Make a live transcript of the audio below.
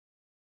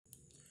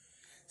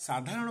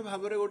साधारण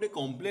भाव में गोटे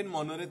कंप्लेन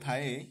मनरे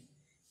थाए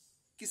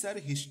कि sir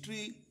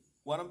history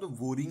one of the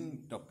boring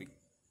topic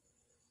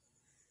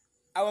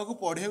आगु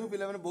पढ़े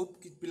पिला बहुत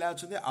पिला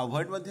अच्छा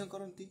अवॉइड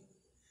करती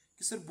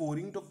कि सर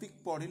बोरिंग टॉपिक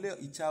पढ़ले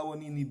इच्छा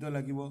होनी निद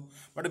लगे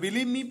बट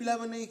बिलीव मी पिला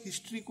माने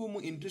हिस्ट्री को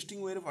मु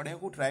इंटरेस्टिंग वे पढ़ा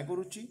को ट्राए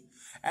करुच्ची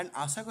एंड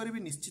आशा करी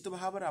निश्चित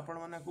भाव में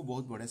आपण मैंने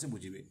बहुत बढ़िया से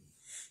बुझे।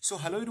 सो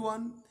हेलो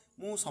एवरीवन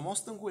मु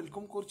समस्त को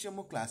वेलकम करुच्ची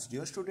क्लास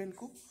डियर स्टूडेंट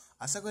को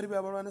आशा करी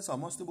आपण मैंने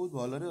समस्त बहुत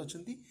भलरे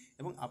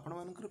अच्छा आपण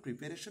मानकर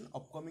प्रिपेरेशन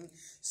अपकमिंग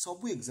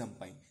सबू एग्जाम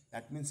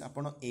दैट मीन्स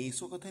आप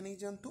एएसओ कथा नहीं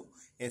जानतु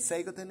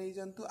एसआई कथा नहीं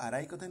जानतु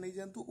आरआई कथा नहीं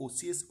जानतु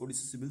OCS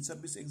Odisha civil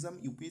service exam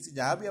UPSC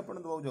जहाँ भी आप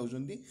देवाक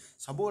जाऊँगी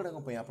सब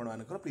गुड़ाक आपण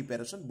मानकर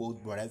प्रिपेरेशन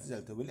बहुत बढ़िया से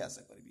चलते बोली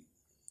आशा करी।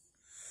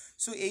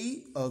 सो यही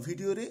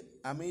वीडियो रे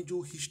आमे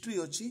जो हिस्ट्री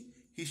अच्छी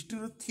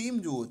हिस्ट्री थीम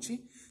जो अच्छी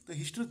तो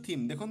हिस्ट्री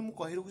थीम देखो मुझे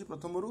कही रखुच्छी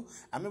प्रथम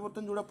आम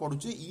बर्तमान जोड़ा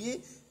पढ़ुचे ये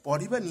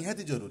पढ़ा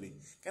निहाती जरूरी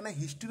कहीं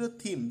हिस्ट्री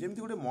थीम जमी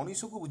गोटे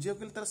मनीष को बुझे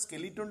तार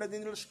स्केलेटन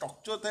जो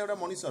स्ट्रक्चर था गोटे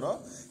मनीषर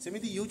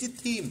सेमती ये हूँ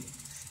थीम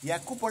या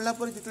पढ़ला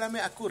जिते आम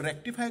आपको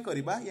रेक्टिफाए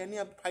करवा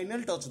यानी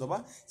फाइनाल टच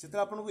दबा से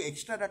आपको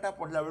एक्सट्रा डाटा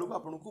पढ़ला बेलू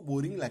आपको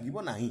बोरिंग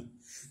लगे ना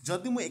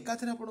जदि मुझे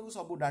एकाथर आपको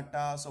सब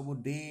डाटा सब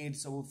डेट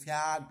सब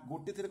फैक्ट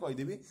गोटे थे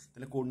कहीदेवी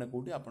तेल कौटना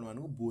कौटी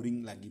आपण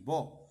बोरिंग लगे।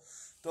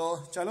 तो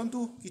चलतु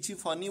किसी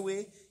फनी वे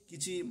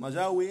किसी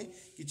मजा हुए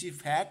किसी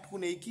फैक्ट को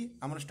लेकिन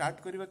आम स्टार्ट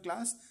करवा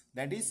class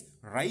that is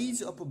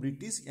rise of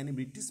British यानी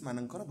ब्रिटिश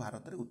मानकर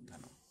भारत में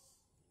उत्थान।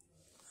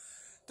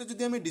 तो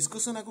जदि आम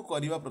डिस्कसन आपको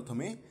करवा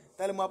प्रथमे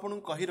ताले मु आपन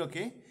कहि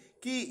रखे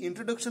कि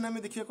इंट्रोडक्शन आम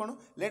देखिए कौन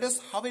let us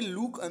have a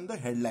look on the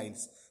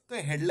headlines.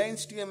 तो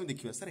हेडलाइंस टी आम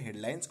देखिए सर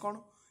हेडलाइंस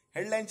कौन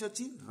हेडलाइंस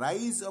अच्छी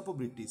rise of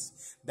British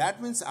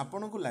that means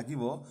आपन को लगे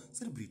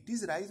सर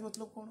ब्रिटिश राइज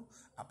मतलब कौन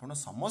आपन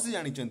समस्ते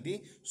जानते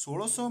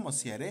 1600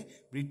 मसीह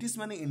ब्रिटिश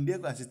माने इंडिया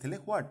को आसी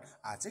व्हाट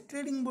आज ए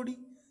ट्रेडिंग बॉडी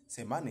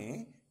से माने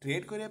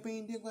ट्रेड करने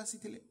इंडिया को आसी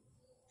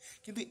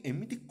किंतु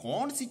एमिति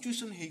कौन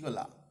सिचुएशन हो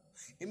गला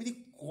एमिति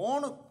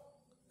कौन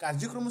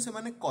कार्यक्रम से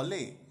माने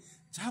कले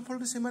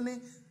जहाँफल से माने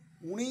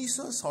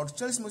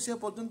 1947 मसीहा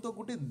पर्यंत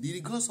गोटे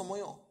दीर्घ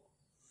समय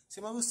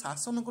से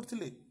शासन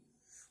करते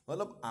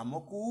मतलब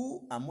आमको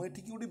आम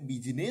एठिक गोटे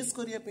बिजनेस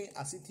करने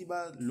आसीथिबा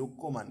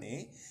लोक माने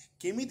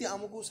केमिति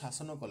आमको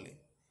शासन कले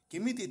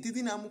केमिति एति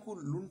दिन आमको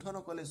लुंठन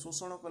कले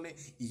शोषण कले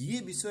ये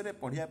विषय में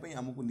पढ़ाई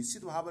आमको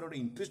निश्चित भाव में गोटे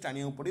इंटरेस्ट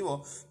आने पड़ो।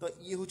 तो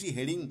ये हूँ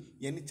हेडिंग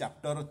यानी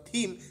चैप्टर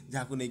थीम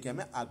जहाँ को लेकिन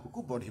आम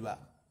आगू बढ़ा।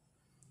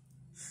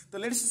 तो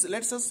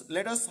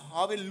let us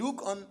have a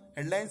look on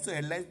headlines. तो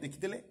हेडलाइंस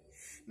देखीदेले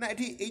ना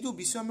ये जो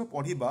विषय आम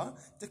पढ़ा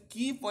तो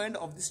की पॉइंट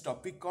ऑफ दिस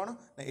टॉपिक कौन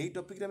ना यही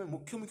टॉपिक में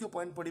मुख्य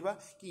पॉइंट पढ़ा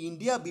कि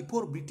India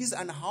before British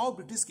and how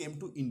British came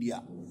to India.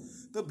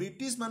 तो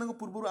ब्रिटिश मान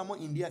पूर्व आम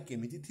इंडिया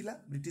केमिति थिला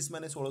ब्रिटिश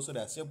माने 1600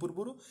 आसिया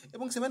पूर्व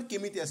एवं से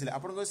केमिति आसिले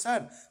आपण कहे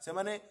सर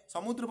से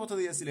समुद्र पथ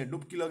दे आसिले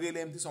डुबकी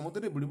लगेले एमती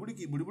समुद्र में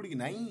बुड़ी की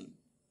नाई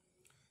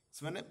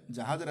से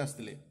जहाज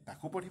आसते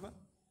ताकू पढ़ा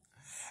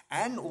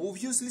एंड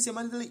ओबियसली से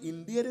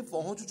इंडिया रे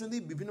पहुँचुंट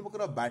विभिन्न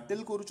प्रकार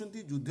बैटल करुँच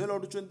युद्ध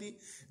लड़ुंट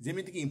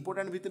जमीक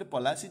इंपोर्टाट भितर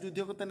पलासी युद्ध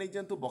कथा नहीं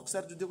जातु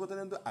बक्सार युद्ध कथा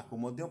नहीं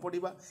आपको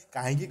पढ़ा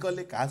कहीं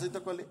कले क्या सहित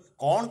कले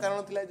कौन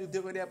कारण था युद्ध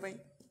करने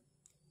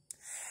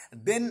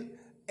देन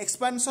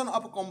एक्सपेंशन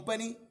ऑफ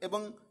कंपनी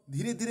एवं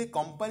धीरे धीरे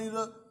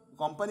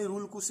कंपनी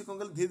रूल को से कौन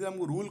कले धीरे धीरे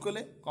आमको रूल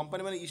कले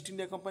कंपनी माने ईस्ट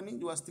इंडिया कंपनी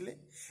जो आसते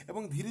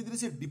एवं धीरे धीरे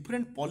से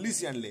डिफरेंट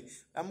पॉलिसी आणले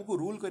आमको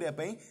रूल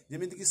करने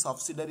जमीक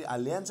सब्सिडारी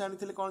आलियान्स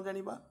आनी कौन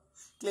जाना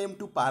क्लेम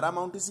टू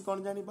पारामाउंटेसी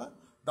कौन जाना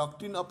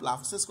डॉक्ट्रिन ऑफ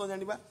लाप्सेस कौन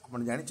जाना आप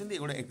जानते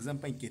गोटे एग्जाम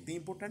केते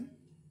इंपोर्टेंट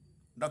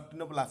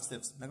डॉक्ट्रिन ऑफ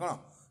लाप्सेस ना कौन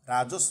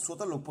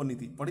राजस्वत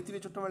लोपनीति पढ़ी थे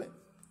छोट बेले।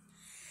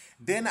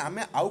 देन आम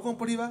आउ कौन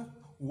पढ़ा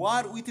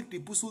war with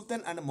Tipu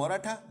sultan and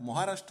Maratha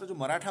Maharashtra जो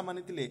मराठा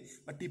माने तिले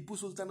टीपू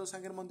सुल्तान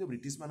सागर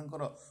ब्रिटिश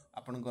मानकर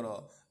आपणकर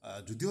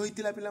युद्ध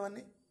होता पिला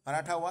माने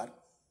मराठा वार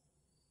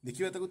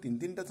देखिए तीन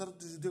तीन थर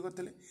युद्ध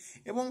करते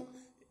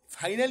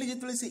फाइनाली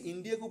जिते से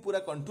इंडिया को पूरा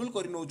कंट्रोल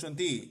कर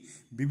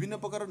विभिन्न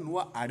प्रकार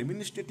नुआ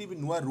एडमिनिस्ट्रेटिव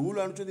नुआ रूल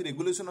आणुंट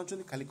रेगुलेशन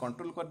आणुंट खाली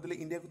कंट्रोल करदे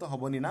इंडिया को तो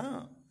हेनी ना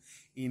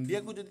इंडिया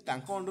को जब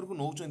अंडर को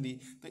नौ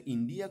तो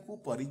इंडिया को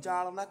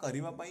परिचालना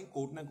करने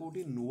कौटना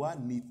कौटी नुआ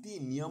नीति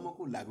नियम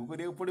को लागू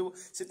करा पड़ो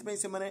से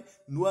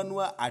नुआ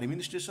नुआ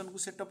एडमिनिस्ट्रेशन को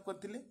सेटअप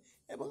करते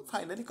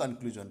फाइनाली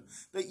कनक्लूजन।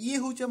 तो ये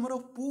हूँ आमर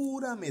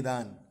पूरा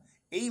मैदान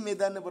यही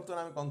मैदान में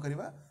बर्तमान आम कौन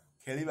करवा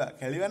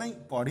खेलिबा नहीं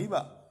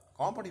पढ़ा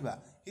कौन पढ़ा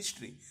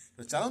हिस्ट्री।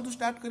 तो चलतु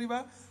स्टार्ट करवा।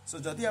 सो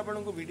जदि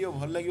आपको वीडियो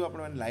भल लगे आप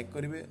लाइक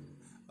करेंगे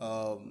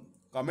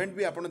कमेंट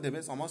भी आपड़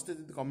देवे समस्ते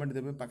कमेंट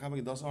देवे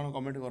पाखापाखि 10 जन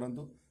कमेंट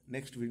करूँ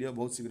नेक्स्ट वीडियो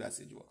बहुत शीघ्र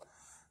आसीज।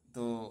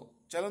 तो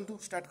चलतु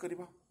स्टार्ट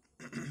करवा।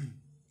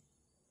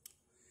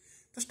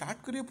 तो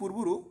स्टार्ट करिए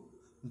पूर्व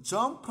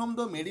jump from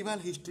the medieval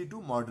history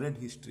to modern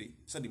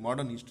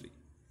history.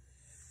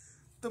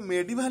 तो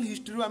मेडिवल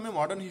हिस्ट्री आम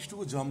मॉडर्न हिस्ट्री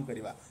को जम्प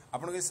करवा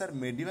आप सर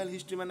मेडिवल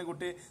हिस्ट्री माने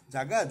गोटे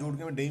जगह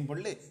जो डेई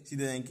पड़े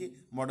सीधे जाकि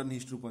मॉडर्न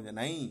हिस्ट्री पहुँचा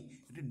ना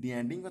ये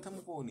डियांडिंग कथा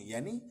मुझे कहूनी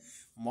यानी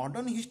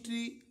मॉडर्न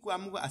हिस्ट्री को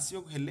आमको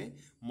आसवाक हेले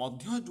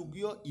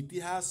मध्ययुगीय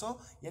इतिहास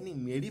यानी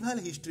मेडिवल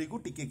हिस्ट्री को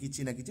टिके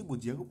किसी ना कि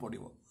बुझा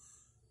पड़ो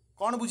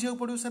कौन बुझा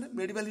पड़ो सर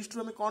मेडिकल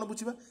हिस्ट्री आम कौन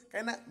बुझा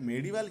कहीं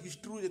मेडिकल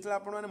हिस्ट्री जो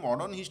आप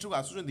मॉडर्न हिस्ट्री को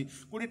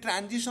आसुँच गोटे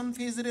ट्रांजिशन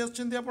फेज रे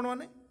आसुँच आपण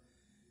मैंने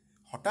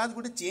हठात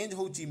गोटे चेंज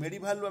होची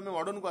मेडिकल आम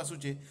मॉडर्न को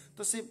आसुचे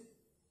तो से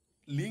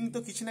लिंक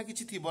तो किसी ना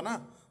किसी थी ना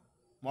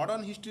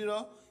मॉडर्न हिस्ट्री रो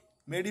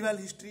मेडिकल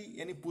हिस्ट्री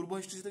यानी पूर्व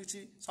हिस्ट्री सहित किसी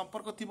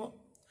संपर्क थी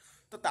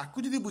तो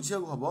ताकू जदि बुझा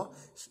हम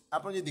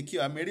आप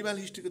देखा मेडिकल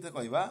हिस्ट्री कथा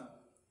कहवा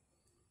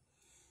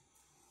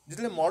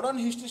जिते मॉडर्न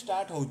हिस्ट्री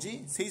स्टार्ट होची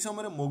से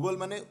समय मोगल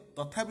माने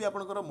तथापि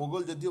आपंकर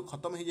मोगल जदिव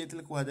खत्म हो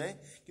जाते कहुए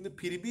कि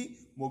फिर भी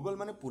मोगल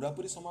माने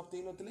पूरापूरी समाप्त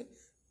हो नथिले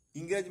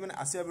इंग्रेज मैंने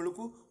आसवा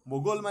बेलू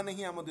मोगल मैंने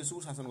ही आम देश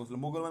को शासन करते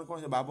मोगल मैंने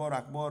कौन बाबर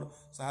अकबर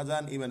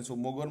शाहजहान ये सब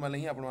मोगल मैंने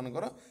ही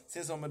आपर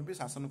से समय भी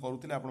शासन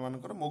करुले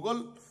आपर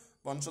मोगल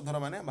वंशधर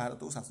मैंने भारत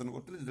को शासन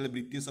करते जो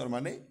ब्रिटिशर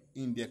मैंने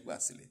इंडिया को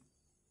आसिले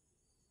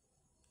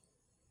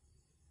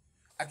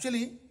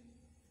एक्चुअली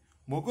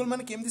मोगल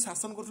मैंने केमती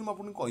शासन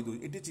कर कहीदे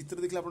ये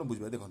चित्र देखिए आप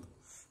बुझे देखो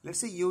लेट्स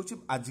से ये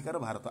हूँ आजिकार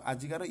भारत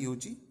आजिकार ये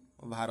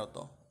हूँ भारत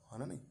हाँ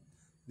ना नहीं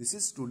दिस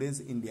इज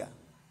टुडेज इंडिया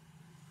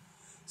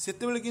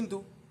सेते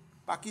किंतु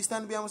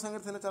पाकिस्तान भी आम सागर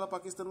थे चलो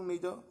पाकिस्तान को नहीं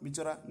जाओ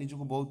बिचरा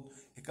निजक बहुत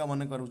एका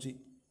मन करुच्ची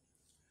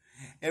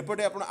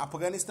एपटे आप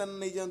अफगानिस्तान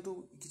नहीं जातु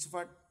किसी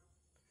पार्ट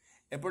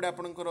एपटे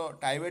आपंकर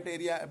टाइबेट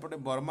एरिया एपटे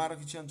बर्मार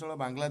किसी अंचल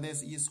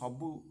बांग्लादेश ये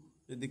सबू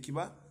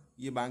देखा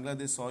ये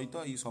बांग्लादेश सहित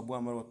ये सब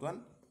आम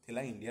बर्तमान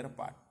थिला इंडियार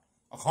पार्ट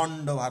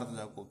अखंड भारत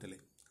जहाँ कहते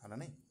हाँ ना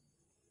नहीं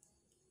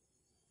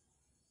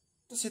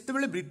तो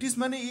सेतेबेले ब्रिटिश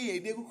माने ये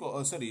एरिया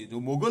को सॉरी जो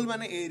मोगल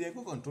माने एरिया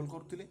को कंट्रोल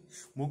करते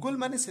मोगल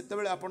माने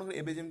सेतेबेले आपन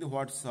एबे जेमती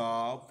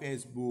WhatsApp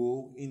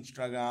Facebook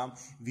Instagram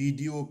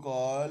video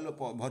call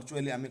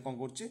virtually आम कौन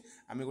करचे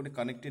आम गोटे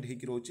कनेक्टेड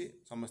होकर रोचे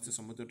समस्ते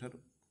समस्त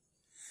ठार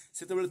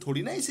सेतेबेले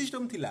थोड़ी ना ये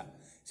सिस्टम थिला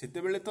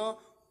सेतेबेले तो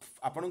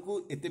आपन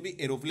को एते भी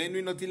एरोप्लेन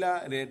भी नथिला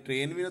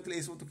ट्रेन भी नथिला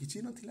ये सब तो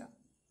किछि नथिला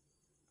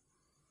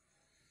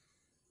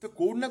तो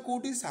कोड ना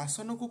कोडी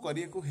शासन को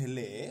करिया को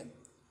हेले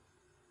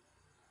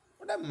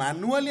गोटे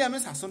मानुआली आम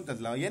शासन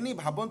चलता यानी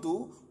भावतु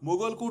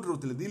मोगल कौट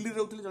रोते दिल्ली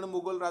रोते जन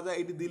मोगल राजा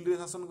ये दिल्ली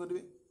शासन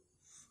करेंगे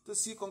तो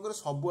सी कौन कर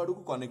सबुआड़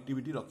को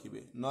कनेक्टिविटी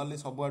रखिए ना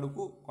सबुआड़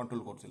को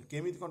कंट्रोल करते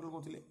केमी कंट्रोल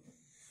करते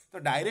तो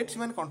डायरेक्ट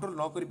से कंट्रोल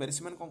न करें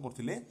से कौन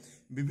करते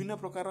विभिन्न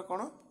प्रकार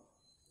कौन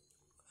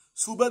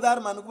सुबेदार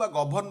मानक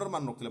गवर्नर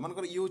मान रखते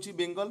मानकर ये हूँ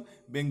बेंगल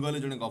बेंगल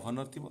जड़े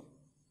गवर्नर थी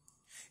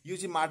ये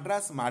हूँ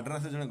माड्रास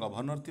माड्रास जड़े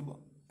गवर्नर थी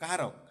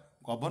कहार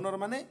गवर्नर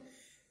माने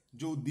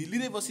जो दिल्ली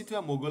रे बसी थिबा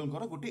मोगल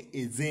गोटे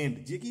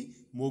एजेंट जी कि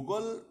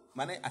मोगल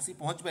माने आसी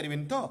पहुँच पारे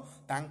तो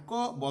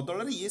तांको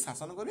बदल ये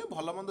शासन करेंगे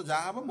भल मंद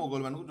जहाँ हम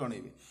मोगल मान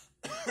जनइबे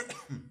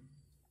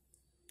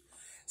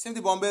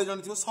सेमती बॉम्बे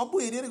जन थी सब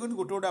एरिया गोटे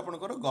गोटे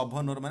आपंकर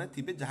गवर्नर मैंने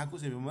थे जहाँ को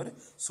से समय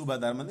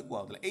सुबादार मैंने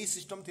कहला यही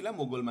सिस्टम थिला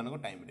मोगल मान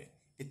टाइम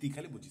ये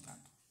खाली बुझी था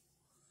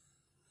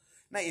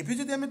ना एवं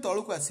जब आम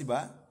तौक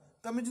आसवा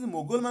तो आम जो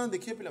मोगल मान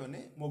देखिए पे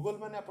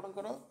मोगल मैंने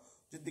आपंकर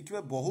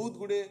देखा बहुत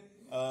गुड़े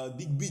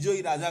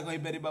दिग्विजयी राजा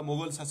कहीपर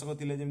मोगल शासक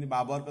थे जमी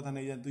बाबर कथा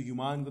नहीं जातु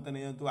हुमायूं कथा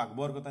नहीं जातु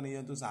अकबर कथा नहीं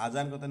जातु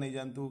शाहजहान कथा नहीं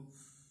जातु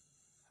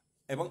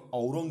एवं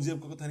औरंगजेब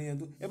कथा नहीं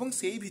जातु एवं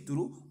से भितर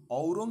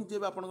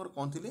औरंगजेब आपंकर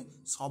कौन थे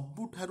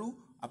सबुठारु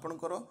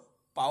आपंकर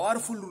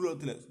पावरफुल रूलर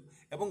थे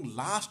एवं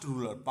last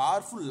ruler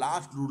powerful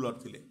last ruler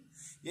थे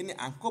यानी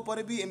आंको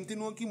परे भी एमती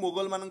नुह कि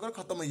मोगल मानकर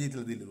खत्म हो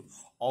जाता दिल्ली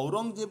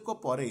औरंगजेब को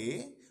परे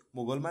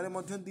मोगल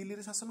माने दिल्ली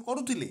रे शासन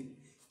करुले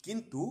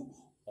किंतु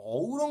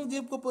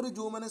औरंगजेब को परे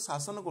जो मैंने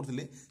शासन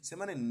करते से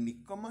माने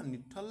निकमा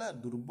निठला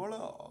दुर्बल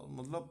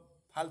मतलब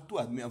फालतू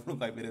आदमी आप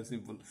कहीपर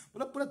सिंपल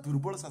मतलब पूरा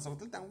दुर्बल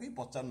शासक थे कहीं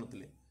पचार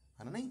नुले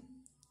हाँ नहीं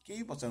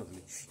कहीं पचार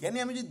नुले यानी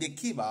आम जो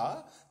देखा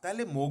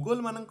ताले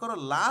मोगल मानकर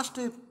लास्ट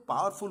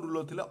पावरफुल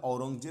रूलर थे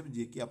औरंगजेब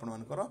जी कि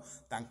आपंकर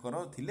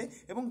थे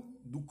एवं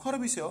दुखर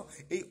विषय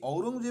ये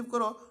औरंगजेब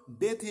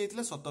डेथ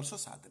होता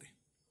 1707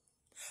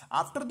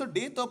 after the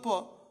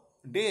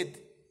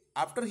death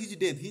after his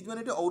death his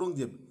माने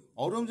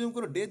औरंगजेब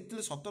डेथ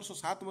जो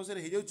 1707 मसीह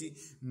हो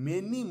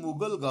मेनी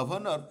मुगल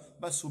गवर्नर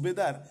बा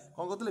सुबेदार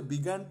कौन कहते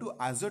बिगान टू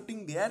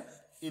आजर्टिंग देयर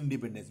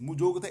इंडिपेंडेंस मुझे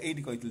जो कथा ये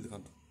कही देखो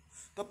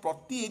तो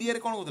प्रति एरिया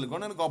कौन कहते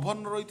गण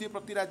गवर्नर रही थे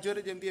प्रति राज्य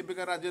में जमी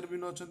एवं राज्य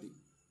भी अच्छा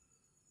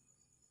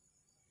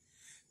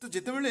तो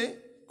जितेबले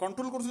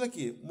कंट्रोल करुला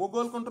किए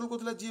मोगल कंट्रोल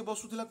करुला जी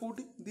बसुला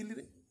कौटी दिल्ली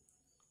रे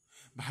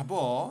भाव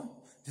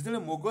जिते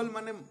मोगल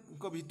मान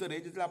भितर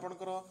जो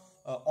आपंकर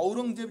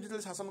औरंगजेब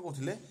जो शासन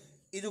करते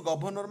ये जो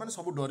गवर्नर मैंने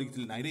सब डरिक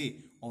थे नाई रे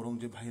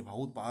औरंगजेब भाई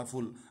बहुत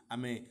पावरफुल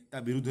आम ता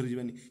विरुद्ध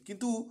जीवानी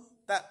किंतु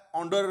ता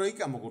अंडर रही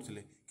कम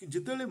करते कि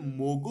जिते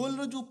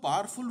मोगल जो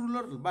पावरफुल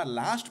रूलर बा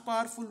last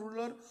powerful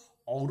ruler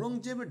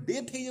Aurangzeb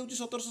death हो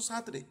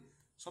जाए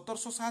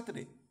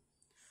 1707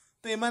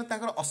 तो एम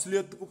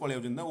अश्लीलता को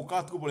पलि जाऊँ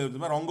औकात को पलि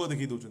जाऊँ रंग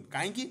देखी दौरान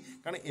कहीं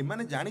कारण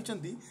एम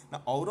जानते ना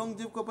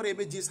औरंगजेब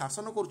जी जी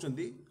शासन कर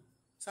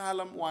शाह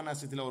आलम 1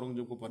 आसी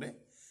औरंगजेब को परे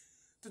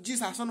तो जी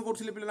शासन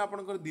करते पे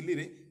आपंकर दिल्ली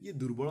रे ये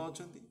दुर्बल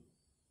अच्छा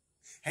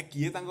है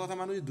किए कथा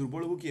मानु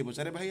दुर्बल को किए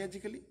पचारे भाई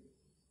आजिकल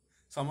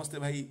समस्ते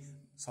भाई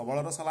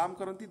सबलर सलाम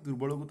करती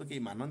दुर्बल को तो कहीं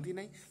मानती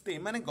ना। तो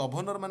एमाने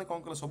गवर्नर मैंने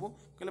कौन कले सब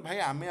कहले भाई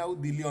आम आउ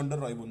दिल्ली अंडर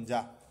रही जा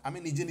आम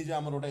निजे निजे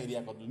आम गोटे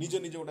एरिया करदेलु निजे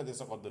निजे गोटे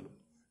देश करदेलु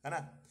है ना।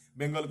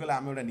 बेंगल कहले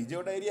आम गोटे निजे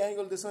गोटे एरिया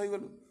हो देश हो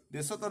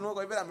देश तो नुह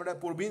कहे आम गोटे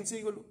प्रोविंस हो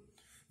गलु।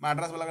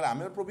 माड्रास वाला आम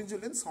प्रोविंस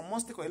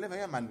समस्ते कहले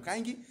भाई मान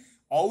कहीं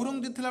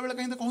औरंगजेब थिला बेले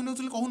कहीं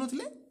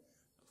कहून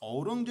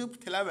औरंगजेब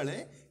थिला बेले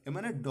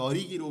एमाने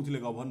डरिकी रोले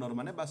गवर्नर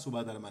माने बा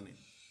सुबादार माने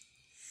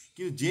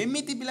कि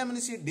जेमिति पिला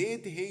माने से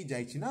डेथ हो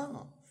जाइछि ना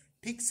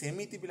ठीक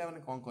सेमिति पिला माने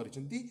कौन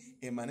करिसेंती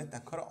एमाने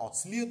ताकर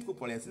असलियत को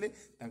पळे आसले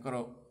ताकर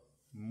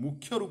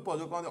मुख्य रूप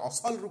जो कहते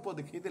असल रूप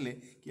देखईदेले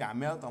कि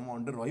आमे आ तुम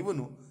अंडर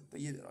रहीबनु तो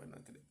ये रही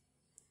नथिले।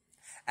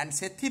 एंड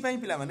सेथि पई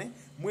पिला माने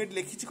मु एट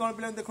लिखिछि कोन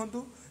पिला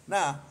देखंतु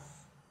ना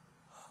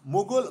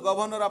मुगल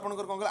गवर्नर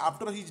आपनकर कोन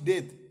आफ्टर हिज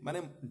डेथ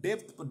माने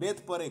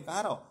डेथ परे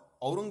कहार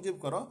औरंगजेब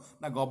कर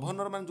ना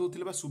गवर्नर मान जो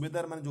थिले बा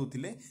सुबेदार मान जो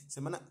थिले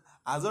से माने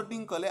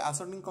आजर्टिंग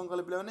कोन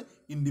कले पिला माने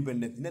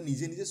इंडिपेंडेंट ना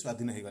निजे निजे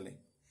स्वाधीन हो गले।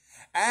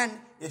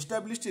 And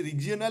established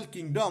regional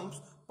kingdoms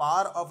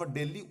power of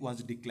Delhi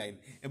was decline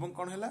एवं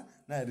कौन है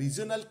ना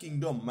रीजनल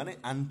किंगडम माने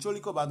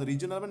आंचलिक बाद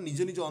रीजनल माने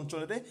निज निज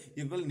अंचल रे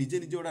ये कहले निजे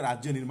निजे गोटे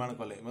राज्य निर्माण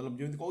कले मतलब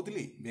जेमति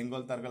कहउतली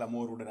बेंगल तार गला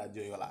मोर गोटे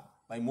राज्य हो गला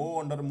भाई मो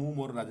अंडर मु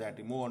मोर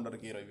राजाटी मो अंडर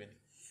के रहिबेनी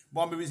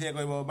बॉम्बे भी से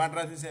कहब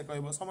माड्रास भी से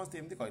कहब समस्त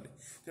एमती कहले।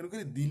 तेणुक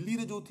दिल्ली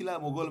रे जो थिला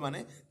मुगल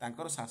माने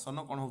तांकर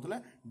शासन कौन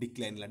होता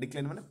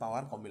डिक्लाइन माने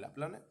पावर कमिला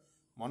पे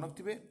मन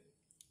रखिए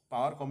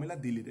पावर कमिला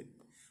दिल्ली रे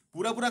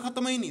पूरा पूरा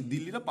खत्म होनी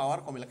दिल्ली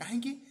पावर कमिला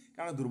कहीं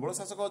कारण दुर्बल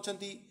शासक अच्छा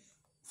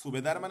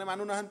सुबेदार माने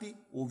मानु नाहांती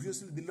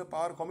obviously Delhi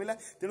power कमिला।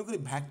 तेणुक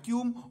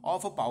vacuum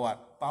of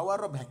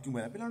power vacuum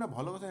है पे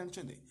भल कथा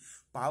जानते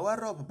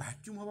पावर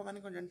भैक्यूम हम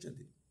माने कौन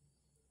जानते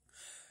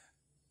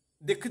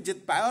देख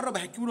पावर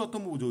भैक्यूम अर्थ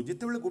मुझे बुझाऊ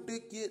जिते गोटे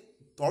किए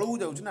तलू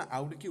जाऊँ ना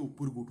आउ गोटे किए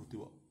ऊपर को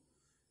उठुव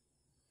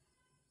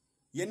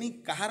यानी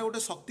कहार गोटे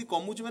शक्ति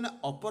कमुची मैंने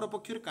अपर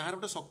पक्ष कहार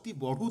गोटे शक्ति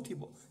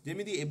बढ़ुव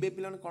जमी एवं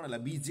पिला कौन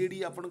है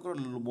बीजेडी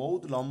आपंकर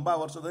बहुत लंबा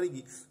वर्ष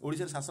धरिकी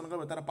ओडिशा शासन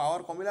कर तार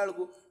पावर कमिला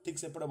बेलू ठीक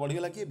सेपटे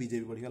बढ़ीगला किए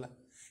बीजेपी बढ़ीगला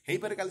हो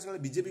पारे काली सकाଳେ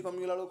बीजेपी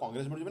कमिगला बेलू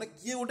कांग्रेस बढ़ी मैंने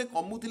किए गोटे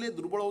कमुले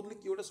दुर्बल होते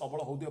किए गोटे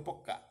सबल होते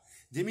पक्का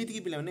जमीक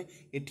पिलाने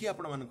एठी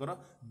आपण मानकर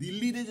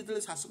दिल्ली रे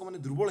जिते शासक मैंने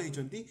दुर्बल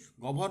होती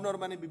गवर्नर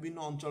मैंने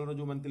विभिन्न अंचल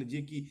जो मैंने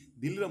जी कि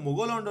दिल्ली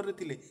मुगल अंडर रे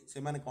थिले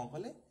से माने कौन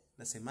कले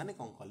ना से माने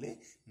कौन कले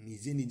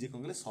निजे निजे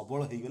कौन कले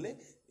सबल हो गले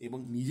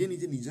एवं निजे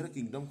निजे निजर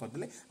किंगडम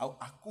करदे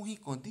आपको ही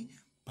कहती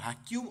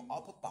वैक्यूम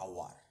ऑफ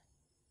पावर।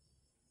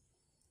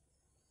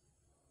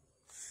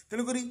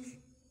 तेणुक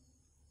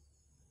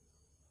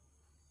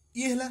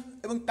ये है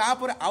एवं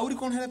तापर आउरी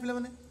कौन है पिला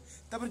माने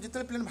तापर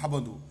जिते पिला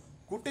भावतु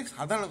गोटे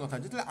साधारण कथा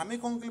जिते आम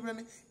कौन कले पिला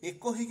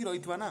एक हो रही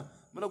ना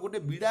मतलब गोटे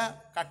बिड़ा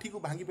काठी को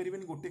भांगी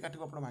पारे गोटे काठी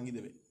को आप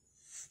भांगीदेवे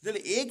जब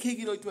एक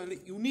हो रही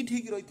यूनिट हो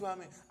रही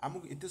आम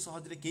आमको एत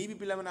सहजरे कई भी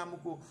पिला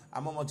आमको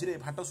आम मझे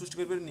फाट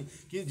सृष्टि करें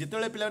कि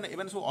जिते पिला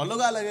सब अलग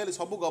अलग हो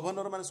सब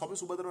गवर्नर मैंने सब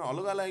सुबेदार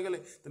अलग अलग हो गले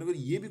तेणुक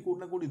ये भी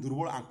कौटना कौटी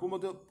दुर्बल आंकु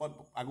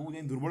आगू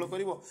जाए दुर्बल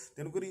कर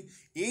तेणुक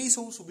यही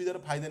सब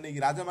सुविधार फायदा नहीं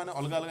राजा मैंने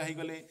अलग अलग हो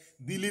गले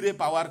दिल्ली में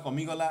पावर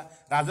कमिगला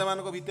राजा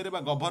मान भितर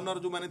गवर्नर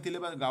जो मैंने थे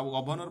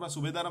गवर्नर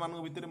सुबेदार मान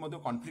भितर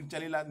कनफ्लिक्ट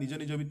चलला निज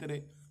निज भितर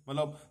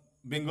मतलब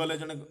बेंगल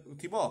जड़े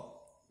थी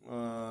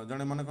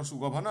जड़े मनकर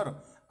गवर्नर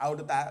आउ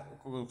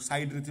गोटे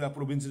साइड रे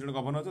प्रोविंस जो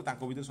गवर्नर थे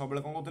भितर सब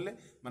कौन कहते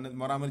माने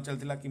मरामरी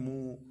चलता कि मु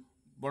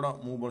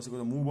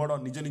बड़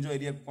निज निज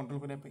एरिया को कंट्रोल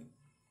करने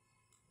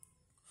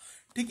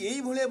ठीक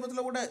यही भाया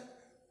मतलब गोटे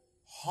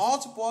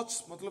हच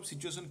पच मतलब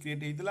सिचुएसन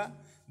क्रिएट होता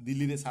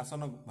दिल्ली रे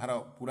शासन भार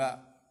पूरा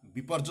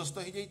विपर्यस्त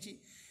हो जाइए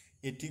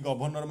एठी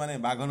गवर्नर माने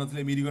बाघ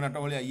नथिले मिरिग नाट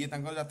भाया ये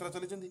यात्रा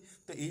चलती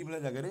तो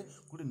यही जगह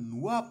गोटे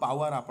नुआ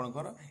पावर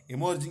आपणकर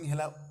एमर्जिंग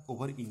है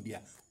ओवर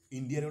इंडिया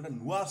इंडिया गोटे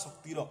नुआ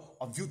शक्तिर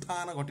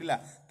अभ्युत्थान घटला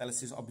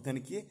से अभ्युत्थान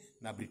किए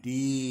ना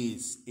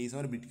ब्रिटिश यही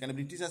समय क्या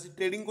ब्रिटिश आसी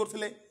ट्रेडिंग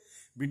करते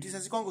ब्रिटिश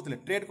आसी कौन करते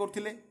ट्रेड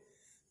करते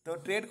तो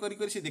ट्रेड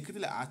करी देखते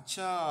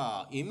अच्छा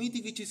एमती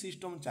किसी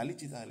सिस्टम चली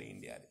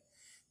इंडिया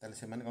ताले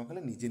से मैंने कौन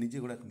कले निजे निजे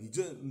गोटे निज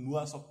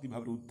नुआ शक्ति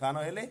भाव उत्थान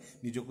हेले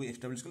निजक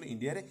एस्टाब्लीश कले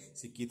इंडिया रे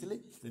से किए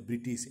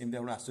ब्रिटिश एमती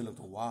आप आश्चर्य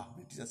लगता वाह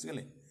ब्रिटिश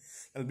आसीगले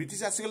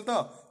ब्रिटिश आसीगले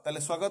तो ताले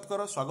स्वागत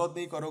करो स्वागत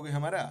नहीं करोगे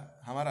हमारा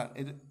हमारा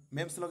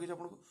मेम्स लगे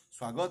आपको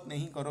स्वागत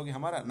नहीं करोगे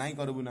हमारा नहीं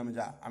करूँ आम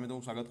जा आम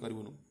तुमको स्वागत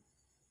करूँ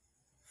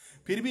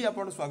फिर भी आप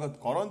स्वागत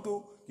करंतु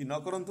कि न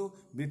करंतु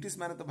ब्रिटिश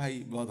माने तो भाई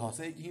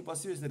धसई ही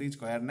पशिवे से रिच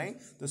कहर नहीं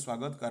तो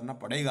स्वागत करना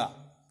पड़ेगा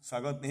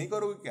स्वागत नहीं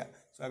करोगे क्या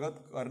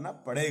स्वागत करना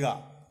पड़ेगा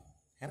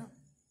है ना।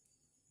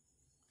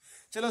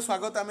 चलो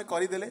स्वागत आम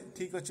करदे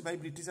ठीक अच्छे भाई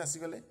ब्रिटिश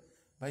आसीगले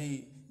भाई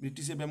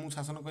ब्रिटिश एवं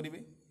शासन करेंगे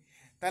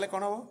ताले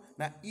कौन हम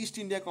ना ईस्ट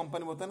इंडिया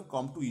कंपनी बर्तमान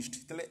कम टू ईस्ट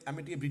ताले आम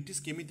टे ब्रिटिश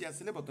केमी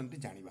आसिले बर्तमान टे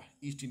जाना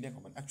ईस्ट इंडिया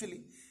कंपनी एक्चुअली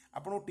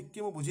आपको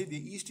टिके मुझे बुझे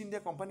दिए ईस्ट इंडिया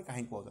कंपनी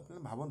कहीं कहता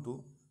भावतु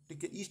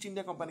टिके ईस्ट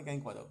इंडिया कंपनी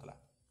कहीं कहुला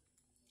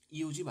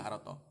ये हूँ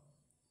भारत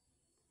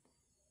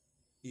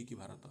ये कि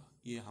भारत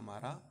ये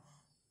हमारा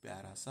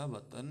प्यारा सा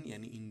वतन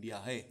यानी इंडिया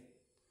है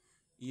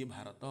ये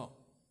भारत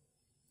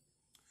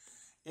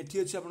एठी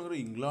अच्छे आपनकर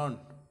इंग्लैंड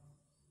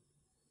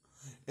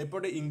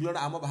एपटे इंग्लैंड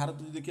आम भारत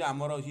जो देखिए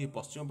आमर ये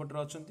पश्चिम पटर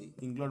अच्छा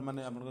इंग्लैंड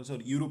माने आम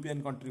सॉरी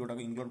यूरोपियन कंट्री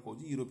गोटा इंग्लैंड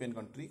कहूँ यूरोपियन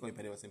कंट्री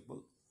कहीपर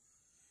सिंपल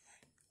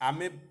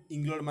आमे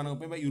इंग्लैंड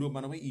मानक यूरोप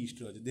मानक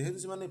ईस्ट अच्छे जेहेतु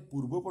से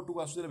पूर्व पटक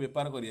आसुले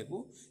बेपार करने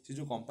को से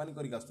जो कंपानी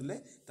करके आसुले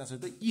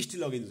सहित ईस्ट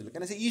लगे देते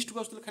कहीं ईस्ट को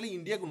आसुले खाली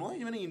इंडिया को नुह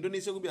ये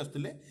इंडोनेशिया को भी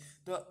आसुले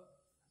तो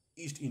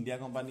east India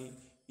company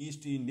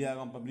east India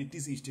company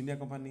British east India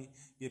company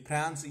ये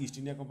France east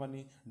India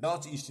company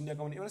Dutch east India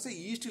company से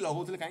ईस्ट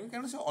लगाते कहीं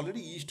कारण से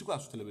अलरेडी ईस्ट को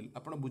आसुले बोली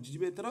आप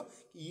बुझीजे एथर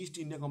कि ईस्ट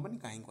इंडिया कंपानी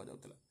कहीं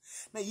कहुला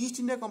ना ईस्ट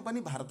इंडिया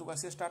कंपानी भारत को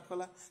आसिया स्टार्ट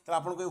कला तो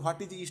आप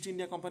what is east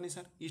India company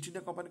sir east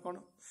India company कौन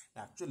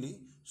एक्चुअली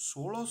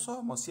 1600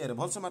 मसीह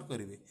भलसे मार्क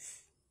करेंगे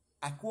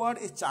acquired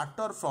A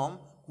charter from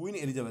queen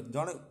Elizabeth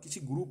जड़े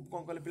किसी ग्रुप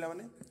कौन कले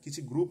पे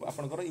किसी ग्रुप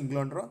आपंकर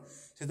इंग्लैंड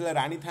से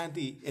राणी था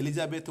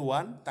एलिजाबेथ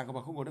वन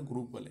पाखक गोटे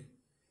ग्रुप गले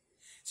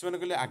से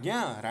कहले आज्ञा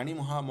राणी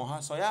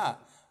महाशया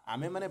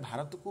आमे माने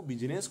भारत को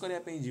बिजनेस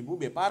करने जीवु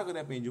बेपार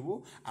करने जीवु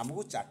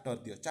आमको चार्टर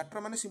दियो चार्टर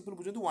माने simple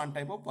बुझंतु one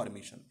type of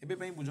permission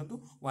एबे बुझंतु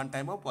वन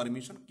टाइप ऑफ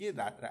परमिशन किए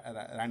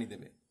राणी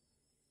देवे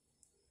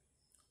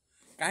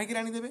कहीं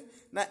राणी देवे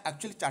ना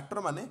एक्चुअली चार्टर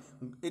माने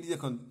ये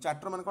देख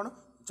चार्टर माने कौन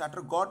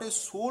charter got a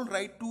soul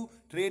right to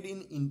trade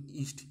in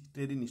east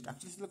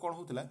actually कौन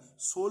होता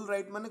सोल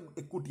राइट माने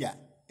एकुटिया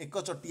एक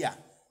चटिया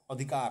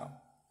अधिकार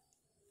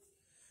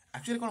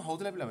एक्चुअली कौन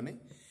होता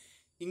पे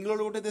इंग्लैंड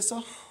गोटे देश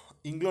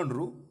इंग्लैंड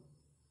रु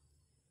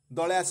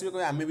दले आसवे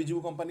कहे आमे भी जीव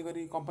कंपानी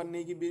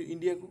नहीं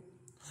इंडिया को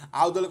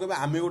आउ दल कहे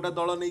आमे गोटे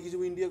दल नहीं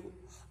जीव इंडिया को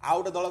आउ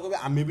गोटे दल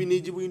कहे आमे भी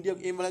नहीं जीव इंडिया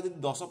को ये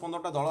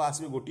 10-15टा दल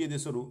आसवे गोटे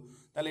देश रू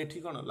ताले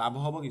एठी कौन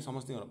लाभ हम कि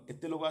समस्त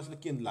एत लोग आसले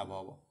के लाभ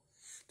हम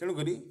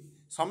तेणुक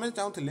समस्त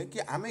चाहूले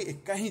कि आम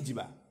एका ही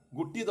जा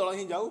गोटे दल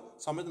ही जाऊ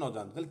समस्त न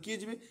जातु किए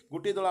जी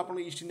गोटे दल आप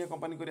ईस्ट इंडिया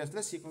कंपानी कर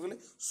आसते सी कौन कहे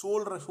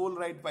सोल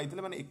राइट पाई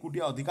मैंने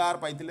एकुटिया अधिकार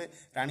पाई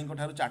राणी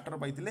चार्टर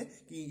पाई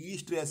कि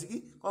ईस्ट आसिकी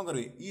कौन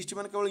करेंगे ईस्ट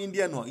मैंने केवल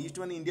इंडिया नुह ईस्ट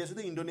मैंने इंडिया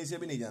सहित इंडोनेशिया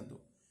भी नहीं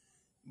जातु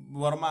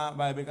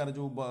बर्मा एबार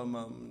जो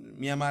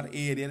म्यांमार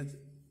ए एरिया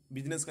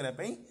बिजनेस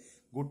करने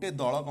गोटे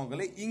दल कौन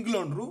कले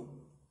इंग्लैंड रु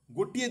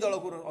गोटे दल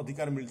को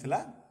अधिकार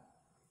मिलता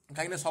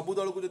कहीं सबू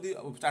दल को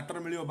जब चार्टर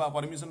मिल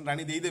परमिशन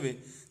राणी देदेवे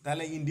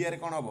ताले इंडिया रे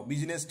कौन हम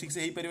बिजनेस ठीक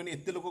से हो पारे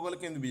एत लोक गले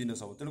केमी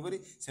बिजनेस हम तेणुक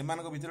से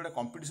भर गोटे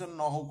कंपिटिशन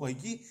न हो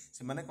कहीकि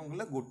से कौन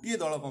कले गोटे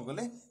दल कौन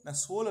कले ना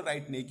सोल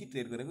राइट नहीं कि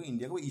ट्रेड करने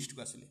इंडिया को ईस्ट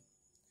को आसिले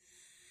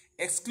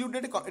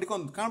एक्सक्लूडेड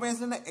कौन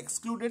ना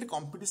excluded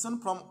competition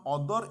from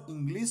other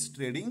English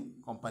trading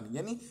company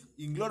यानी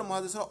इंग्लैंड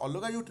महादेश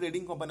अलग जो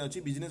ट्रेडिंग कंपानी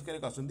अच्छी बिजनेस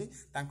करके आसुँच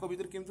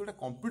भर केमी गोटे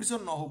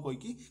कंपिटिशन न हो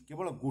कहीकि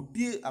केवल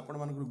गोटे आपण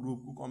मान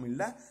ग्रुप को कौन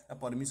मिलला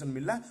परमिशन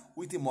मिलला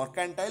with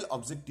मर्कांटाइल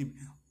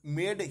objective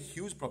made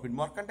huge profit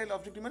मर्कांटाइल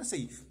objective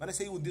माने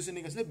से उद्देश्य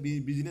नहीं आसले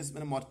बिजनेस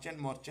मैंने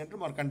मर्चेंट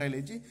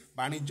मर्कांटाइल होती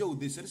वाणिज्य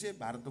उद्देश्य से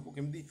भारत को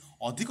केमी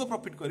अधिक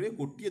प्रॉफिट करेंगे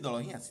गोटे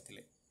दल ही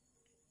आसी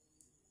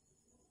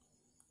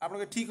आप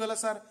ठीक है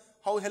सर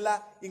हाउ है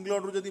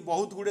इंग्लैंड रु जदि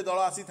बहुत गुड़े दल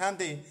आसी था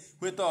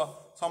हे तो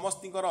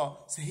समस्त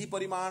से ही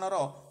परिमाणर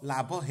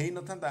लाभ हो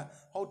न था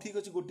हाउ ठीक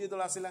अच्छे गोटे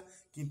दल आसला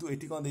किंतु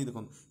एटी कौन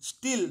देखो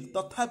स्टिल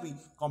तथापि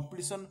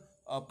competition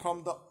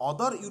from the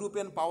other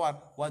European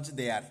power was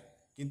there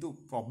किंतु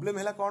प्रॉब्लम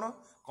है कौन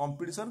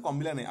कंपिटिशन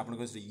कमिला नहीं आप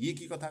ये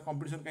की कथा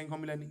कंपिटिशन कहीं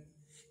कमिलानी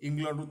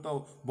इंग्लैंड रु तो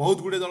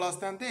बहुत गुड़े दल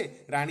आसते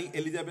राणी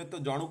एलिजाबेथ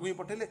तो जन को ही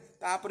पठेले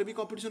तापर भी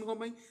कंपिटिशन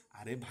कौन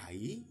अरे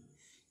भाई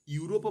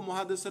यूरोप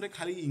महादेश रे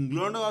खाली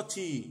इंग्लैंड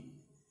अच्छी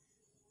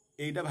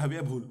एटा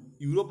भाविया भूल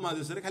यूरोप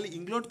महादेश रे खाली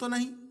इंग्लैंड तो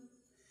नहीं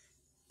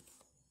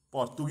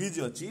पोर्तुगीज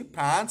अच्छी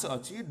फ्रांस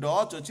अच्छी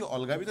डच अच्छी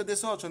अलग भी तो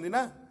देश अच्छा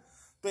ना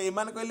तो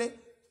एमान कहले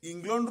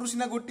इंग्लैंड रु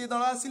सीना गोटे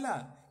दल आसला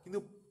किंतु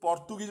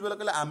पोर्तुगीज वाला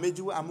कहले आमे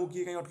जीवु आमु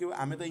किए कहीं अटकेबो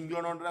आमे तो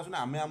इंग्लैंड अंडर आसुना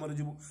आमे आमर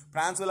जीवु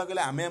फ्रांस वाला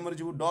कहले आमे आमर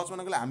जीवु डच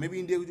माने कहले आमे भी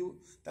इंडिया को जीवु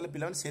ताले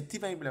पिला माने सेथि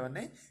पई पिला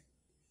माने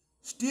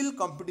स्टिल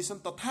कंपिटिशन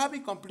तथापि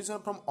competition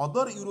from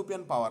other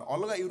European power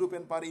अलग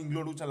यूरोपियन पावर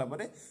इंग्लैंड को चला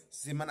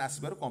से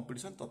आसबार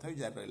कंपिटिशन तथापि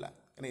जारी रहा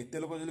कहीं एत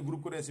लोग जो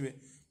ग्रुप कर आसवे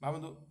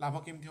भावतु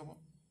लाभ केमती हम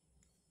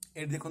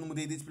ये देखो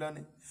मुझे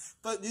पे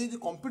तो जो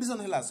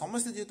कंपिटिशन है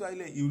समस्ते जेहेतु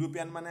आइले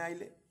यूरोपियन माने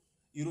आइले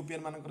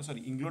यूरोपियन मान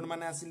सॉरी इंग्लैंड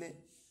माने आसिले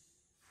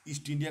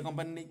ईस्ट इंडिया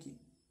कंपानी नहीं कि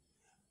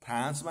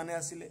फ्रांस माने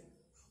आसिले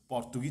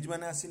पोर्तुगीज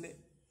माने आसिले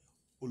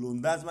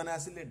ओलंदाज माने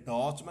आसिले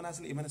डच माने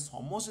आसिले ये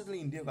समस्त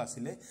इंडिया को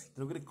आसिले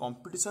तेणुक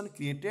कंपिटिशन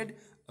क्रिएटेड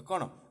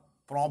कौन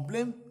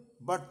problem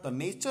but the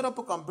nature of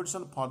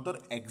competition further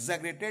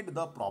एक्जाग्रेटेड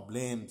the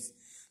problems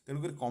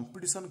तेणुक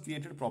competition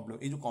created problem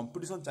ये जो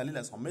कंपिटिशन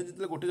चलला समय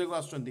जो गोटे जगह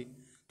आसुँच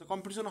तो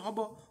कंपिटिशन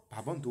हम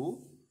भावतु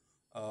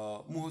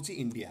मुझे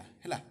इंडिया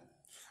है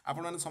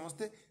आपण मैंने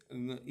समस्ते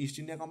ईस्ट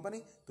इंडिया कंपानी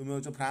तुम्हें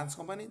हो फ्रांस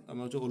कंपानी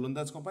तुम्हें हो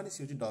ओलंदाज कंपानी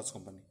सी हूँ डच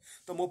कंपानी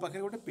तो मो पाखे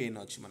गोटे पेन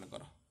अच्छी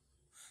मनकर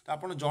तो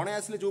आप जड़े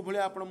आसिले जो भाई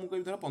आप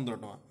कह धर 15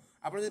 टଙ୍କା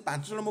आप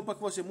 5 जन मो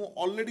पाखे बसे मुझे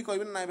अलरेडी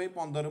कहबी ना भाई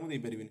 15 मुझे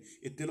देपारि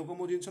एत लोक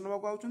मो जिन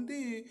नाक आउंट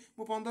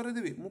मु 15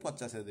 देवी मु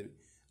 50 देवी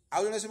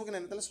आउ जन से ना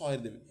 100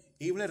 देवी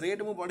ये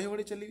रेट मुझे बढ़े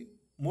बढ़े चलिए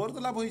मोर तो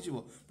लाभ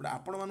हो बट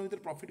आपण मान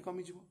भर प्रॉफिट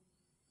कमिज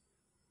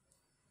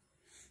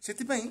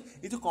ସେଥିପାଇଁ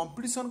ଏ ଯେଉଁ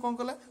କମ୍ପିଟିସନ୍ କ'ଣ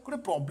କଲା ଗୋଟେ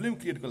ପ୍ରୋବ୍ଲେମ୍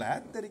କ୍ରିଏଟ୍ କଲା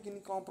ତାରି କି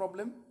କ'ଣ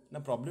ପ୍ରୋବ୍ଲେମ୍ ନା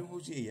ପ୍ରୋବ୍ଲେମ୍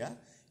ହେଉଛି ଏଇଆ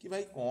कि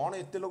भाई कौन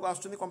एत लोग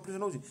आसुच्चंदी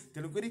कंपटीशन होची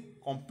तेणुकरी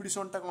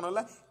कंपटीशनटा कौन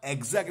है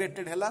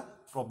एक्जाग्रेटेड है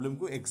प्रॉब्लम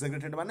को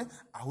एक्जाग्रेटेड माने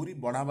आहुरी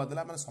बढ़ावा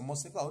देला माने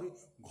समस्या को आहुरी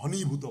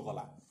घनीभूत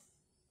कला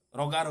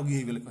रगारगी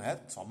हो गले कह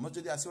समझ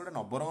जब आस गोटे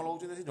नवरंग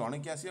लगे जड़े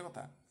कि आसा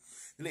कथा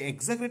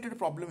एक्जाग्रेटेड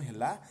प्रॉब्लम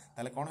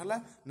है कौन है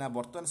ना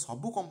बर्तमान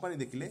सबू कंपनी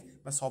देखिले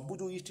सबू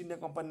जो ईस्ट इंडिया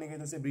कंपनी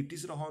नहीं से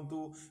ब्रिटिश रहतु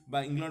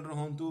इंग्लैंड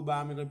रहतु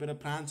आम कहीपर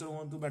फ्रांस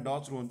रहतु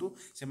डच रहतु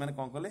से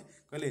कौन कले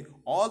कहले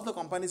all the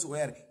companies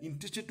where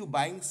interested to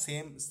buying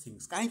same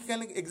things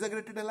कहीं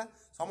एक्जाग्रेटेड है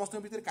समस्त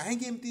भितर कहीं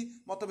एमती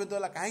मतभेद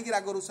है कहीं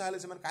राग रुषा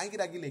है कहीं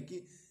रागिले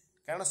कि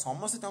कारण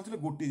समस्ते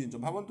चाहते गोटे जिन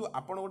भावतु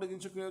आप गोटे जिन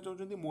कि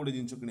चाहते मु गोटे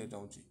जिन कि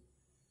चाहूँगी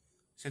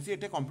से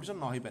कंपटीशन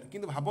न हो पारे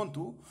कि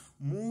भावतु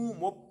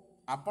मो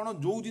आपण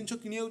जो जिनस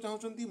किणा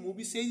चाहते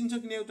मुझे से जिन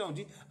किणा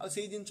चाहूँगी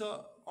आई जिन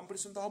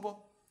कंपटीशन तो हम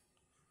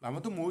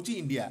भावतु मुझे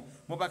इंडिया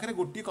मो पाखे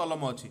गोटे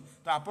कलम अच्छी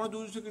तो आप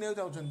जो जिन किणा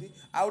चाहते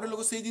आउ गोटे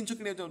लोग से जिन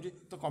किणा चाहूँगी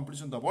तो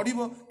कंपटीशन तो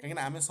बढ़ो कहीं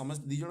आम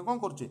समस्त दी जन कौन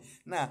करुचे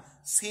ना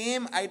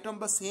सेम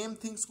आइटम सेम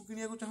थिंग्स को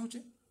किणा चाहूँचे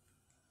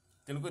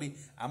तेणुक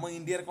आम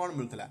इंडिया कौन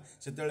मिलूला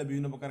से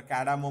विभिन्न प्रकार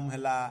कार्डामम है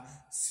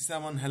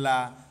सिसामन है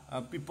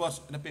पिपर्स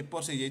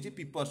पेपर्स हो जाए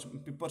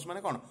पिपर्स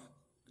माने कौन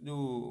जो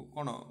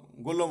कौन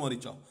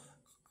गोलमरीच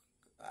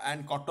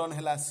एंड कटन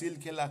है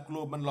सिल्क है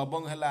क्लोव मान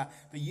लवंग है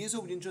तो ये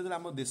सब जिन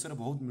आम देश में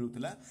बहुत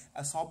मिलूला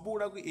सब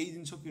गुड़ा यही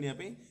जिन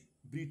किनापी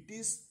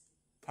ब्रिटिश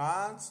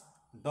फ्रांस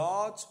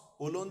डच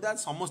ओलंदाज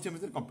समस्त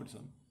भितर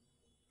कंपटीशन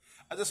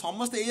अच्छा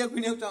समस्त या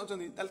किणा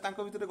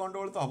चाहते भितर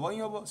गंडगोल तो हम ही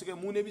हम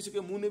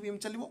से मुझे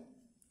चलो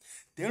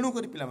तेणुक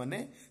पाने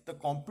तो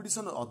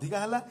कंपटीशन अधिका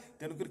है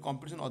तेणुक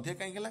कंपटीशन अधिका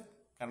कहीं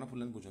कारण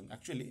पिला बुझे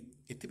एक्चुअली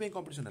एपाई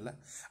कंपटीशन है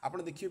आप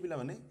देखिए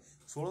पाने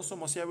 1600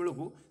 मसीहा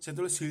बेलू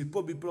से शिल्प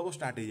विप्लव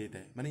स्टार्ट हो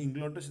जाए माने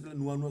इंग्लैंड से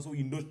नुआ नुआ सब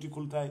इंडस्ट्री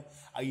खोलता है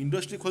आ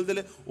इंडस्ट्री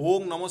खोलदेले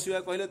ओम नम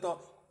शिवाय कहले तो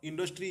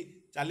इंडस्ट्री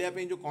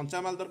चलियापी जो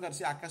कंचामाल दरकार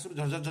से आकाश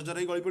झरझर झरझर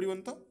ही गली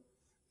पड़न तो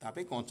ताप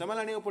कंचामाल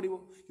आने पड़ो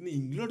कि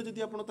इंग्लैंड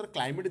जब आप तर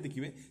क्लाइमेट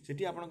देखिए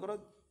सेठी आपंकर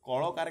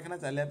कल कारखाना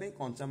चलियापी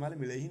कंचामाल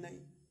मिले ही ना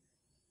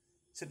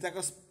से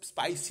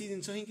स्पाइसी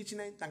जिनस ही किसी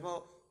ना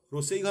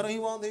रोसई घर ही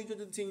बंद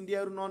हो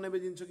इंडिया न ने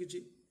जिन कि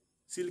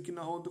सिल्क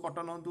न हो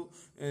कटन हो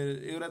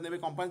एगुरा ने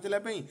कंपानी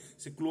चलापी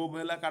से क्लोव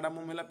है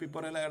कार्डामम है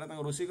पेपर है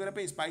रोसई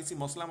करने स्पाइसी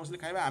मसला मसली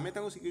खाଇବା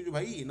आम शिखु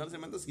भाई ना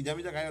से सीझा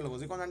मिझा खाଇବା लोग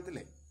से कौन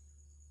जानते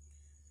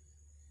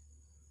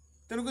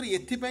तेणुक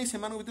एपाई से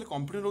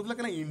कंपटीशन रोला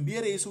कहीं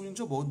इंडिया ये सब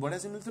जिन बहुत बढ़िया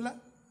से मिलता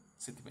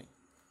से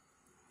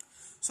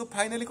सो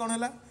फाइनाली कौन है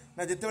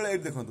ना जिते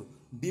देखो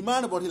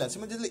डिमांड बढ़ला से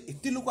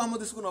एत लोक आम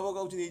देश को नवा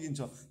गाँव जिन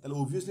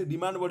ओबियसली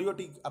डिमांड बढ़ो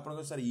ठीक आप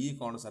सर ये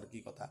कौन सर की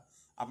कथा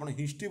आप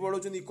हिस्ट्री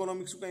बढ़ाऊँ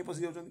इकोनोमिक्स कहीं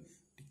पशि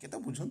जाए तो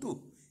बुझु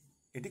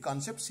ये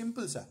कनसेप्ट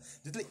सिंपल सा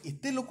जो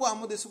एत लोक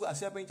आम देश को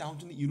आसापी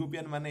चाहते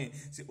यूरोपियन माने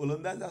से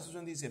ओलंदाज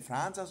आसुँच से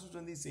फ्रांस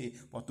आसुँच से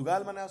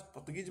पर्तुगाल माने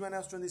पर्तुगीज माने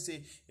आसुँच से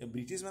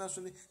ब्रिटिश माने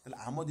आसुँच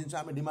आम जिन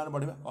आम डिमांड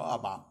बढ़ा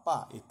बापा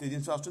एत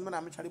जिन आसुँच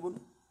आम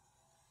छाड़बून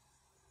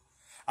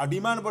आ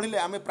डिमांड बढ़िले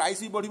आम प्राइस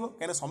भी बढ़ो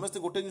कहीं समस्त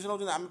गोटे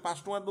जिन आम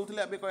 5 टଙ୍କା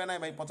दूसरे अब कह ना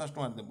भाई 50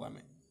 टଙ୍କା देवु आम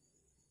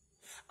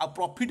आ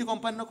प्रॉफिट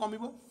कंपानी कम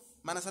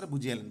माने सर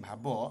बुझीगले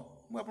भाव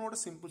मुझे गोटे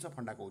सिंपल सा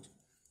फंडा कहूँ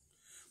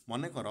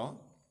मन कर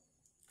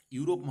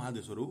यूरोप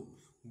महादेश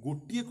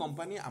गोटे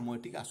कंपानी आम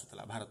ये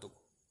आसूला भारत को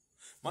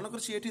मनकर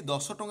सी ये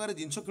 10 टଙ୍କାର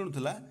जिनस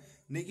किणुला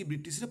नहीं कि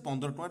ब्रिटिश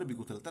 15 ଟଙ୍କାରେ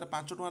बिकुला तार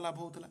 5 ଟଙ୍କା लाभ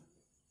होता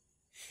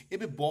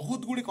एबे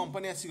बहुत गुड़ी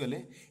कंपानी आसीगले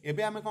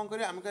एबे आम कौन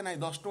करें आम कह ना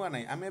 10 ଟଙ୍କା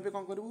ना आम एबे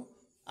कौन करूँ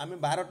आम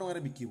 12 ଟଙ୍କାରେ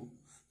बिकिबू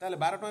ताले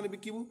 12 ଟଙ୍କାରେ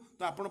बिकिबू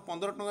तो आप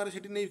 15 ଟଙ୍କାରେ से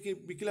नहीं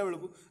बिकिला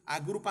बेलू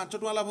आगु 5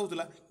 ଟଙ୍କା लाभ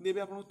होता कि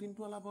आप 3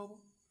 ଟଙ୍କା लाभ हम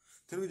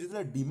तेणु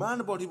जो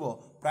डिमांड बढ़ो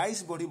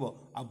प्राइस बढ़ो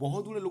आ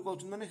बहुत गुड़े लोक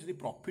अच्छे मैंने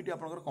प्रॉफिट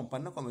आप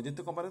कंपानी कम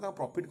जिते कंपानी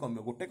प्रॉफिट कम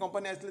गोटे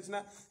कंपानी आसले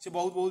सीना से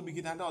बहुत बहुत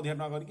बिकी था अधिक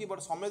टଙ୍କା करके बट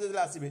समय जो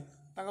आसवे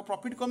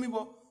प्रॉफिट कम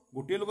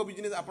गोटे लोक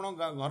बिजनेस आप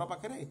घर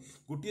पाखे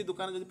गोटे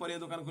दुकान जब परिया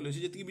दुकान खोल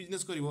जी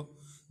बिजनेस कर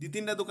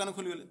 2-3ଟା दुकान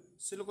खोलीगले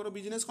से लोकर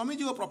बिजनेस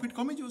कमिज प्रॉफिट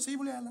कमिज से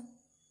भाई है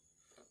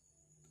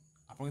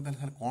आप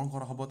कौन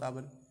कर हम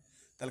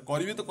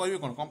करेंगे तो करेंगे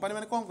कौन कंपानी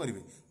मैंने कौन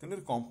करेंगे तेणु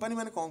कंपानी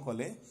मैंने कौन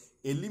कले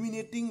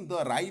eliminating the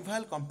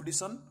rival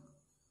competition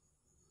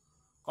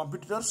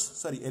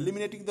competitors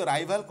eliminating the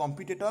rival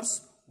competitors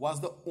was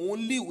the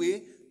only way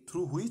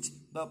through which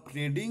the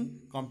trading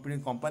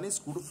companies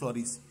could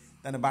flourish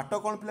ताने बाट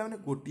कौन पिला मैंने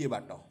गोटे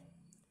बाट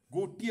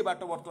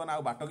बर्तमान आ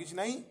बाट किसी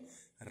ना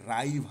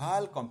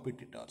राइवल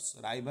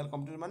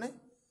कंपटीटर माने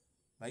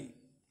भाई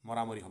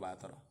मरामरी हवा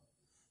थर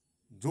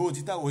जो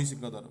जीता वही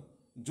सिकदर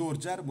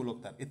जोरजार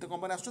मुलकतार एत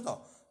कंपानी आस तो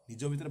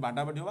निज भितर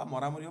बाडाबाड़ी हवा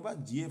मरामरी हवा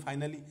जी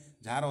फाइनाली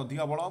जार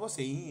अधिका बल हम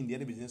से ही इंडिया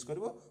बिजनेस कर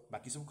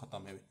बाकी सब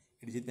खत्म हे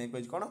ये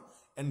कही कौन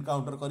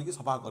एनकाउंटर करके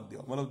सफा कर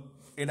दियो मतलब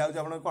यहाँ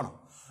हूँ आप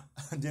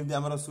कौन जमी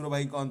आम सुर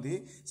भाई कहती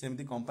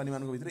सेमती कंपानी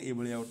मान भर ये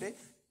गोटे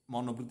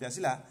मनोवृत्ति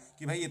आसला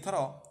कि भाई एथर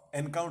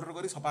एनकाउंटर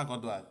कर सफा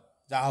करदे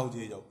जहाँ हो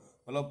जाऊ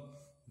मतलब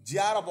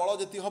जार बल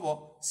जी हम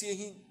सी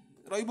ही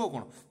रहा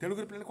कौन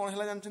तेणुक पे कौन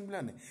है जानते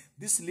पे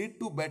this lead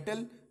to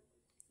battle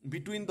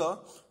between the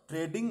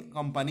trading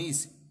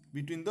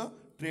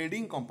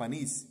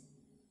companies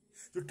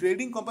जो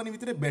ट्रेडिंग कंपनी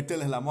भितर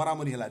बैटल है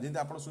मरामरी है जमी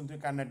आप शुणुवे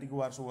कार्नाटिक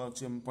वार सब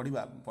अच्छे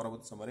पढ़ा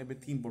परवर्त समय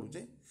थीम पढ़ुचे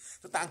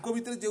तो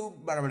भितर जो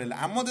बाड़ाबाड़ी है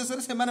आम देश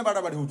में से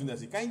बाड़ाबाड़ी होती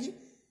आसी कहीं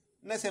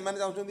ना से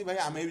चाहते भाई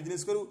आम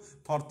बिजनेस करूँ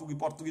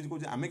पर्तुगीज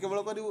कौन आम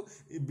केवल करूँ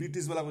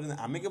ब्रिटिश वाला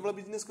कहते आम केवल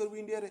बिजनेस करूँ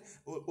इंडिया रे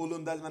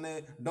ओलंदाज माने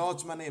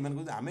डच माने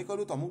कहते आम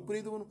करूँ तुमको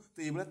पूरे देवनु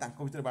तो ये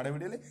भर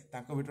बाड़ाबाड़ी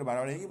है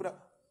बाड़ाबाड़ी है पूरा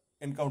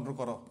एनकाउंटर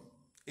कर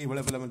ये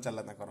पे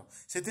चलला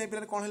से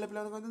पे कौन है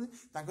पे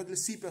कहते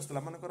सीप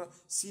आसला मानकर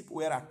सीप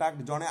वेयर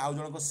अटाक्ड जड़े आउ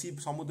जन सीप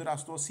समुद्र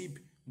आसो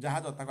सीप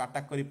जहाज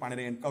अटाक कर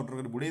पानी एनकाउंटर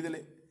कर बुड़े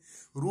देले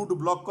रूट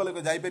ब्लॉक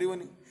कले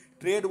जापरिवनी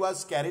trade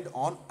was carried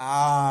on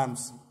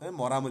arms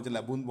मरामरी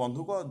चला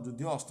बंधुक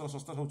युद्ध अस्त्र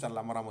शस्त्र सब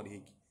चलला मरामरी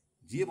हो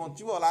जी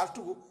बचो लास्ट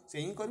को से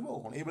ही कर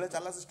कौन ये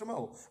चलला सिस्टम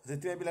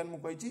से पे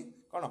मुझे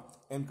कौन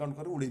एनकाउंटर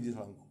कर उड़े दिए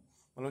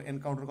मतलब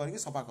एनकाउंटर करके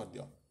सफा कर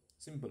दियो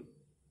सिंपल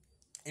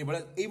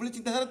ये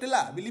चिंताधारा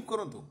थिला बिलीव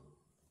करंतु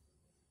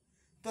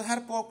तो यार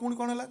पुणी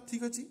कौन है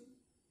ठीक अच्छे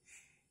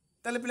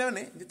ताले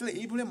पे जिते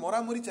ये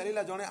मरामरी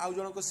चलला जड़े आउ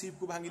जनक सीप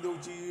को भांगी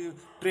दूसरी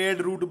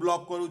trade route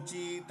block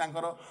करुच्ची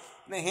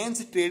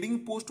hence trading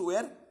post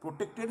where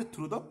protected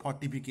through the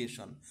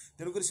fortification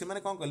तेणुक से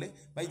कौन कले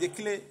भाई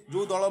देखिले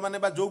जो दल मैंने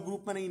जो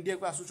ग्रुप मैंने इंडिया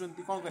को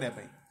आसुच्च कौन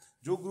करने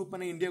जो ग्रुप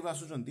मैंने इंडिया को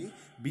आसुच्च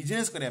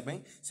बिजनेस करने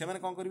से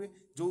कौन करेंगे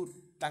जो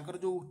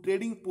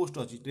ट्रेडिंग पोस्ट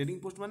अच्छी ट्रेडिंग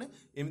पोस्ट माने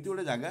एमती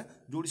गोटे जगह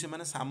जो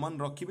से सामान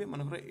रखिए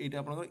मनकर ये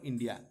आप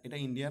इंडिया यहाँ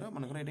इंडिया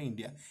मनकर यहाँ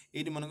इंडिया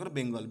ये मनकर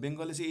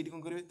बेंगल से ये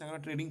कौन करेंगे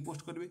ट्रेडिंग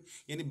पोस्ट करेंगे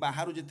यानी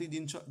बाहर जी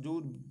जिन जो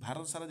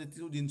भारत सारा जी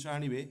सब जिन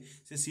आणवे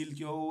से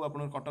सिल्क हो आप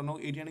कटन हो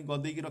ये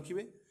गदेक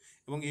रखिए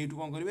और ये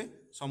कौन करेंगे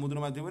समुद्र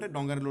मध्यम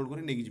डंगार लोड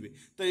कर नहीं जाए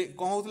तो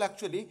कौन होता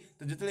एक्चुअली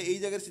तो जो यही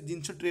जगह से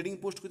जिन ट्रेडिंग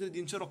पोस्ट को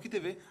जिन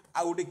रखिथे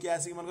आउ गोटे किए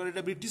आसिक मन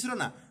ये ब्रिटिश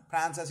ना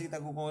फ्रांस आसिक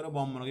कौन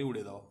बम मन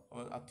उड़ेद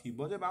थी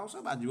बाउंस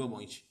बाज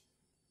बईची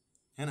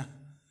है ना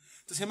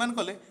तो से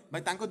कले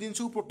भाई जिन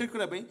को प्रोटेक्ट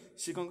करने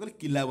सी कौन कले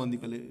किलाबंदी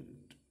कले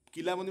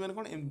किलाबंदी मैंने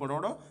कौन बड़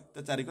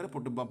बड़ चारिकर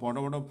बड़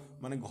बड़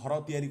माने घर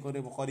तैयारी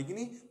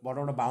करनी बड़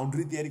बड़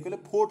बाउंड्री तैयारी कले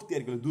फोर्ट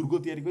तैयारी कले दुर्ग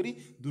तैयारी करी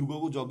दुर्ग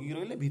को जगिक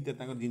रही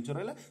भितर जिन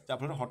रहा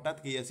जहाँफल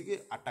हठात कई आसिक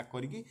आटाक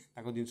करके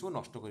जिन को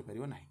नष्ट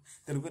कर ना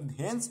तेणुक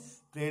हेन्स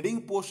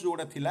ट्रेडिंग पोस्ट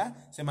जोटा थिला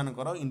से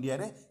इंडिया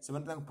रे से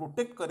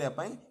प्रोटेक्ट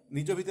करने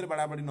निज भितर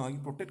बाड़ाबाड़ी न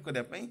प्रोटेक्ट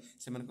करने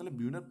से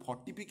विभिन्न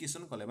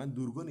फोर्टिफिकेशन कले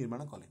दुर्ग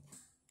निर्माण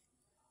कले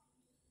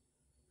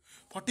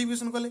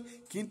फोर्टिफिकेशन कले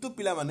किंतु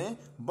पिला माने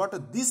but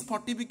this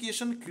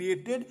fortification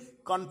created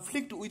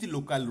conflict with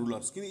local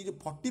rulers कि ये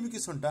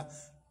फोर्टिफिकेशन टा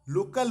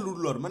लोकल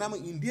रूलर माने हम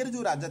इंडिया रे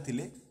जो राजा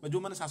थिले जो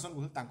माने शासन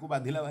करते तांको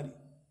बाधिला भारी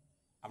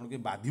आपन के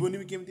बाधिबनी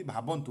भी केमती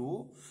भाबंतु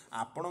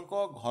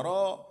आपणको घर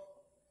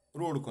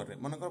रोड करे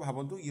मनकर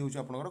भाबंतु ये होछ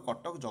आपणकर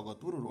कटक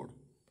जगतपुर रोड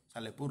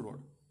सालेपुर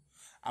रोड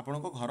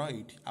आपणको घर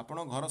एठी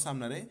आपण घर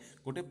सामने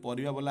गोटे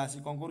परिवा वाला आसी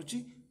कोन करूची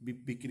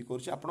बिक्री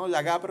करूची आपण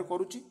जगह पर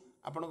करूची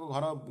आपण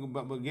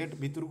घर गेट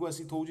भितर को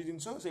आसी थोची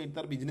जिनस से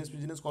तार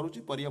बिजनेस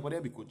करूची परिया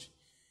बिकुची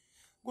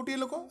गोटे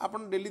लोक आप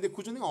डेली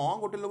देखुं हाँ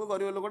गोटे लोक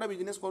गरीब लोकटा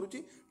बिजनेस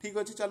करुच्ची ठीक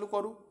अच्छे चालू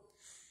करू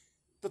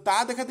तो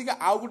ता देखा देखा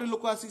आउ गोटे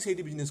लोक आसिक से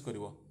बिजनेस कर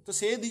तो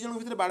से दी जन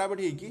भितर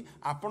बाड़ाबाड़ी होगी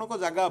आपण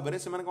जगह पर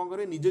से कौन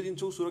करेंगे निज जिन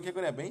को सुरक्षा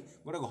करने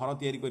गोटे घर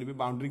तैयारी करेंगे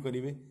बाउंड्री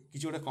करेंगे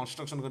किसी गोटे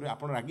कंस्ट्रक्शन करेंगे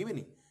आप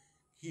रागिबेनी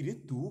कि रे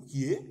तू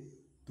किए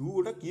तू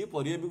गोटे किए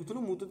परिया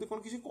बिकुलु मुझे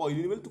कौन किसी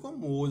कहली बोले तू कौन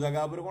मो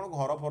जगह पर कौन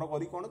घर फर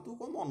कर कौन तू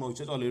कौन मन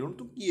इच्छा चल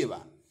तू किए बा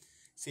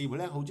से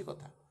भाया हूँ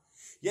कथा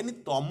यानी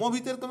तुम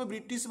भितर तुम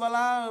ब्रिटिश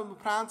वाला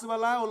फ्रांस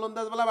वाला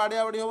ओलंदाज वाला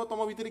बाड़िया बाड़ी हम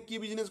तुम भितर किए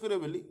बिजनेस कर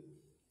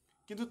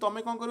किंतु तुम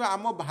कौन कर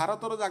आम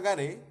भारतर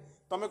जगार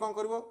तुम कौन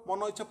कर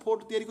मन इच्छा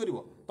फोर्ट तैयारी कर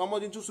तुम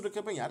जिन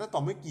सुरक्षा अरे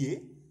तुम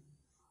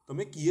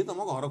किए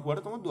तुम घर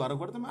कुआड़े तुम द्वार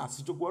कुआड़े तुम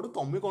आसीच कुआड़ू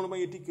तुम कौन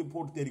ये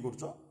फोर्ट तैयारी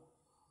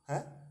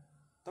कर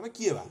तुम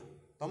किए बा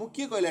तुमको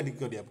किए कहला ठीक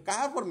करिया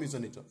कहा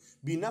परमिशन नहीं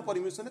बिना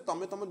परमिशन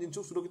तुम तुम जिन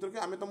सुरक्षित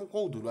रखिए आम तुमको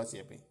कहूलु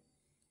आसपा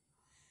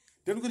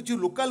तेणुक जो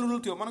लोकाल रूलर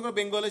थी मन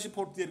बेंगल से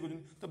फोर्ट तैयारी कर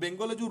तो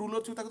बेंगल जो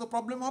रूलर थी तो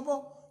प्रोब्लेम हम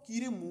कि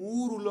रे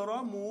मु रूलर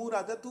मु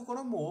राजा तू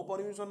कौन मो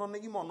परमिशन न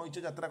नहीं मन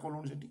इच्छा यात्रा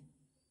कलुण से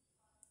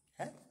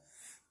है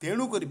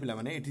तेणुक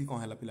पे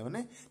कौन है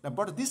पे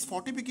but this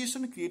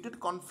fortification created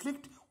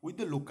conflict with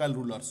the local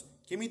rulers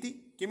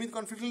केमी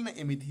कॉन्फ्लिक्ट ना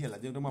एमती है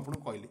जो आपको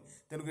कहली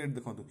तेणुक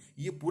देखो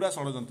ये पूरा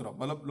षड्यंत्र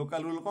मतलब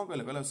लोकाल रूलर कौन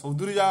कहले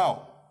सौधुरी जाओ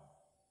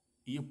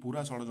ये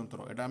पूरा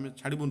षड्यंत्र एटा आम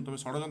छाड़बुन तुम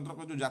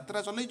षड्यंत्र जो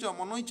यात्रा चलैच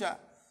मन इच्छा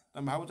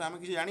तुम भावुच आम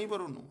किसी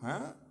जापरूनु हाँ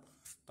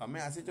तुम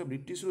आसीच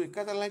ब्रिटिश रु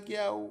एका चला कि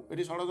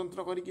आठ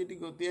षड्यंत्र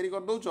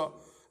करदौच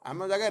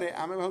आम जगार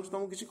आम भाव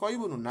तुमको किसी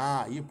कहबुनु ना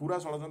ये पूरा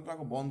षड्यंत्र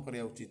को बंद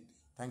करा उचित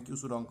थैंक यू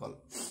सुर अंकल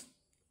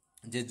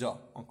जेज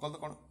अंकल तो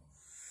कौन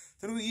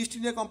तेणु ईस्ट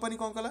इंडिया कंपनी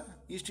कौन कला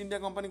ईस्ट इंडिया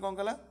कंपनी कौन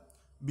कला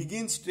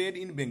बिगिन्स ट्रेड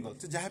इन बेंगल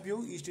से जहाँ भी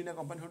हो east India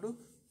company हटू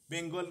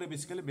Bengal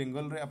basically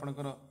Bengal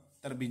आपणकर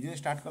तार बिजनेस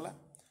स्टार्ट कला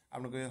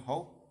आप हौ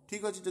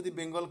ठीक अच्छे जब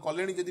बेंगल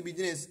कले जब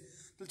बिजनेस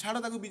तो छाड़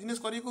ताको बिजनेस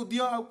करने को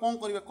दियो आ कौन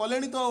करवा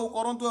कले तो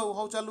करूँ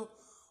हौ चालू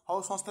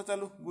हौ संस्था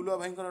चालू गुलुआ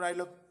भाई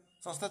डायलॉग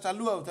संस्था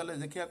चालू आउ ताले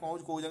देखिया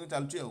कौन कौ जगह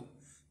चलुची आउ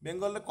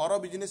बेंगल रे कर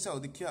बिजनेस आउ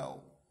देखिया आउ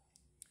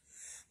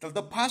ताले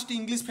तो फास्ट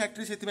इंग्लिश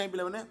फैक्ट्री से पे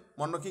मैंने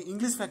मन रखिए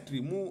इंग्लिश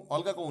फैक्ट्री मु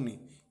अलग कहूनी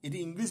ये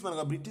इंग्लिश मान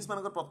ब्रिटिश मान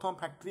प्रथम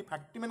फैक्ट्री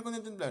फैक्ट्री मान कौन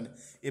जानते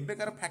हैं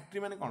एबेकार फैक्ट्री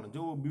मान कौन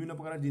जो विभिन्न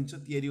प्रकार जिनस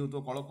तैयारी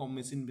हो कल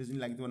मेसीन फेसीन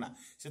लगे ना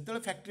से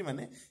फैक्ट्री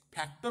मान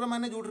फैक्टर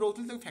मैंने जो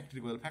रोते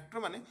फैक्ट्री कहल फैक्टर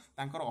मैंने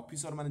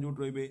ऑफिसर मैंने जो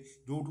रे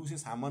जो से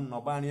सामान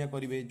नवा आनिया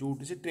करेंगे जो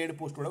से ट्रेड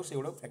पोस्ट गुड़ा से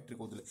गुड़ा फैक्ट्री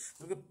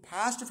कहते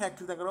फास्ट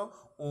फैक्ट्री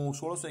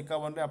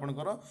 1651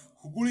 आपंकर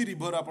हुगुली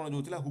रिभर आप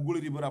जो हुगुली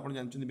रिभर आप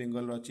जानते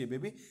बेंगल अच्छी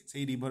एवं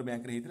से रिभर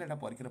बैंक में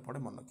परीक्षा पड़े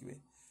मन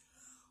रखिए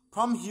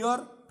फ्रॉम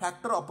हियर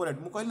फैक्टर ऑपरेट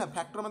मु कहला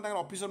फैक्टर मैंने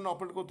ऑफिसर मैंने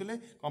ऑपरेट करते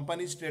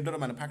कंपनी ट्रेडर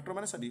मैंने फैक्टर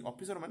मैंने सॉरी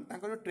ऑफिसर मैंने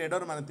जो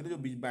ट्रेडर मैंने जो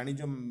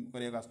वाणिज्य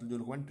करने जो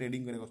लोक मैंने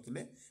ट्रेडिंग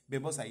करते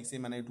व्यवसायी से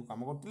मैंने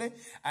काम करते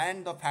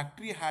and the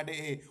factory had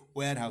a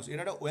ware house ये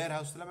वेयर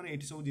हाउस था मैंने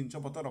ये सब जिन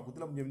पत्र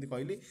रखुला जमी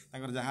कहली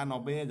जहाँ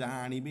नबे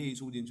जहाँ आणवे ये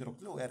सब जिन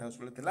रखुले वेयर हाउस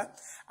था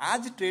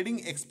आज ट्रेडिंग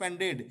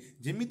एक्सपैंडेड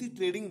जमी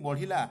trading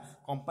बढ़िला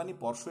company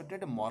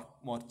persuaded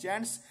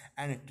merchants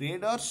and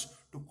traders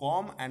to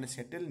come and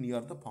settle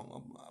near the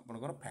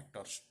आपनकर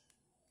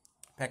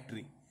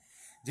फैक्ट्री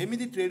जमी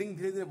ट्रेडिंग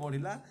धीरे धीरे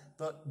बढ़िला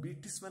तो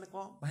ब्रिटिश मैंने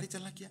कौन भारी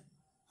चालाकिया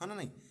हाँ ना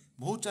नहीं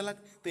बहुत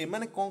चालाक तो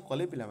एमाने कौन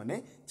कले पिला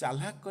माने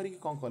चालाक करके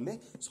कौन कले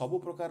सब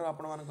प्रकार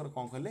आपण मानकर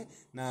कौन कले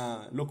ना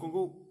लोक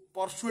को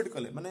परसुएट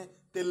कले माने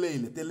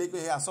तेल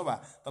को आसबा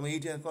तुम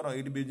ये कर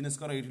ये बिजनेस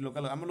कर ये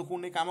लोकल आम लोक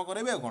नहीं काम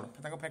करेंगे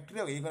कौन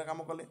फैक्ट्री ये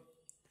काम कले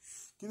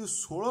कि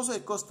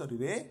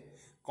 1671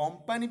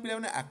 कंपनी पिला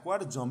माने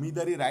acquired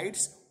zamindari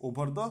rights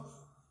over the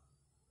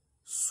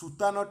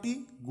सुतानटी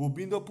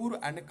Govindpur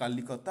and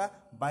Kolkata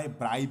bye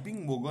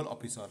bribing Mughal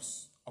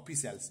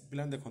officials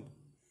पिला देखो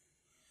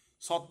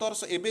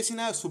 1700 एबे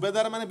सिना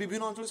सुबेदार माने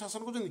विभिन्न अंचल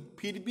शासन कर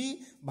फिर भी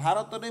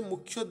भारत में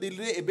मुख्य दिल्ली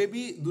में एबे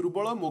भी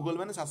दुर्बल मोगल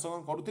माने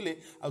शासन करुले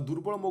आ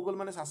दुर्बल मोगल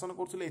माने शासन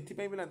करुले एथि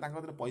भी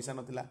पैसा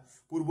नथिला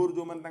पूर्व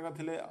जो माने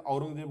थे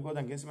औरंगजेब को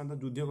जाके से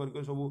युद्ध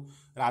कर सब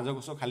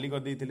राजकोष खाली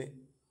कर देते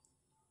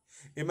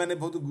एमाने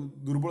बहुत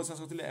दुर्बल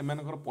शासक थे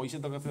एमानकर पैसा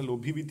दरकार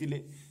लोभी भी थे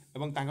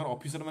और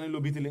ऑफिसर माने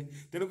लोभी थे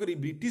तेणुक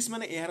ब्रिटिश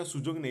माने यार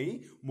सुजोग नहीं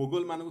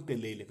मोगल मान को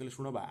तेलैले कहले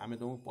शुण बा आम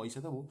तुमको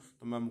पैसा देवु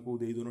तुम आमको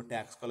दे दौन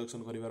टैक्स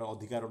कलेक्शन कर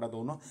अधिकारटा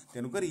दौन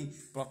तेणुक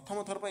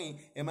प्रथम थर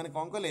पर एमाने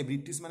कौन कले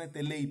ब्रिटिश माने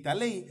तेलई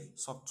तालई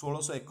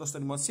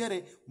 1671 मसीह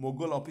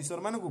मोगल ऑफिसर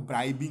मान को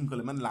ब्राइबिंग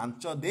कले माने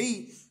लांच दे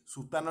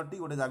सुतानटी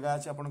गोटे जगह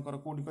अच्छे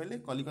आपंकर कौटी कहले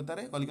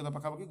कलिकता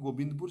पाखापाखि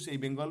गोविंदपुर से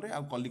बेंगल रे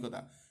आ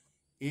कलिकता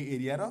ए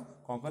एरिया रो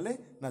कौन कले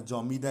ना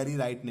जमींदारी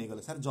राइट नहीं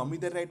गले सर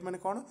जमींदारी राइट माने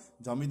कौन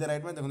जमींदारी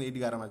राइट माने देखो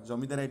 11 मार्च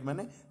जमींदारी राइट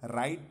माने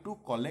राइट टू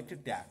कलेक्ट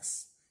टैक्स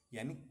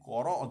यानी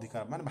कर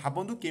अधिकार माने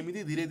भाबंतु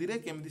केमिति धीरे धीरे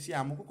केमिति सी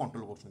हमको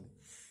कंट्रोल करछन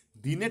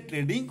दिने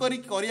ट्रेडिंग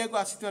करिया को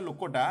आसीथिबा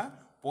लोकटा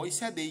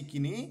पैसा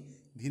देइकिनी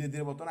धीरे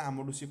धीरे बर्तमान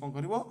आमडू सी कौन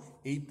करिवो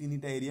एई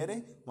तीनटा एरिया रे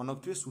मन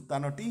रखिबे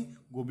सुतानटी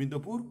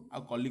गोविंदपुर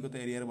आ कलिकता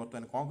एरिया रे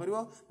बर्तमान कौन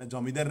करिवो ना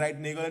जमींदारी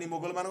राइट नहीं गलानी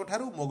मोगल मान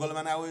ठारू मोगल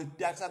माने आ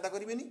टैक्स अदा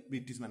करिवेनी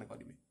ब्रिटिश माने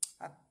करिवे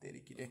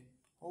तेरिकी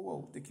हौ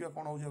देखिए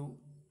कौन हो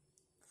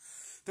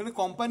तेणु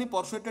company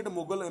persuaded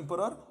Mughal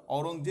emperor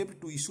Aurangzeb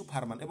to issue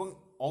फारमान एवं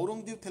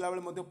औरंगजेब थिला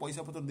बेले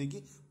पैसा पत्र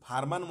देकी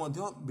फारमान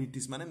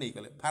ब्रिटिश माने नहीं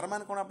कले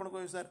फारमान कौन आप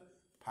कहे सर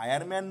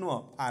फायरमैन नुह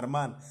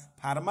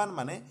फारमान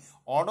माने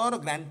order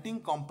granting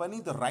company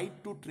the right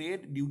to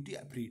trade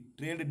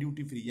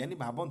duty free यानी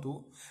भावतु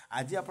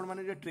आज आपण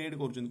मैंने ट्रेड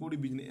कर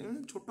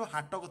बिजनेस छोट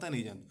हाट कथा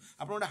नहीं जानतु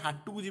आप गोटे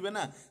हाट को जी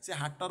ना से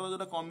हाटर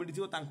जो कमिटी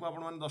थी 10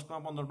 टका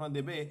 15 टका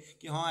देवे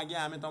कि हाँ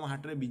आज्ञा आम तुम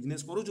हाट में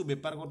बिजनेस करूँ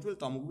बेपार करूँ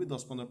तुमको भी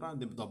 10-15 टका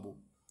दबू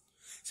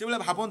से भाई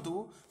भावतु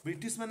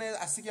ब्रिटिश मैंने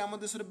आसिक आम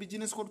देश में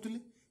बिजनेस करुले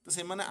तो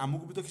से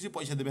आमको भी तो किसी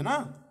पैसा देवे ना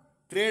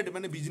ट्रेड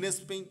माने बिजनेस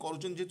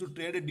करुचन जेतु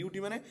ट्रेड ड्यूटी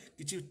माने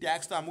किसी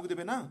टैक्स तो आमको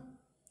देवे ना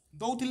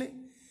दौले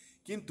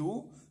किंतु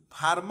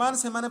फार्मान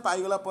से माने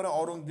पाइगला पर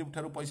औरंगजेब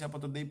ठारू पैसा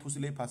पत्र दे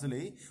फुसिले फासिले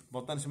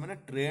बर्तमान से माने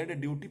ट्रेड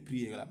ड्यूटी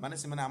फ्री होगा माने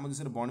से माने आम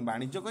देश में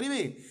वाणिज्य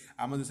करेंगे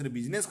आम देश में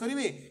बिजनेस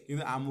करेंगे कि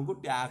आमको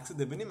टैक्स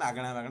देवेनि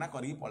मागणा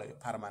करके पड़े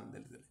फार्मान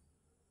देते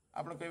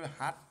आप कहे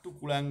हाथ तू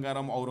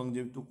कुलांगारम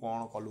औरंगजेब तू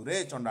कौन कलु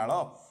रे चंडाल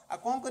आ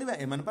कौन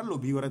करवा एमान पर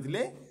लोभी गरा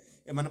थिले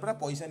एमान पर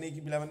पैसा नहीं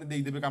कि पिला माने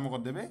देई देबे काम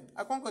कर देबे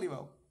आ कौन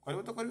करवा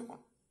करबे तो करबे कौन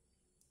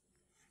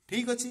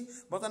ठीक अच्छी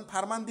बर्तमान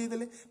फार्मान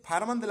देदेले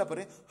फार्मान देला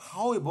परे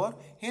however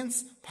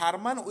hence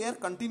फार्मान way are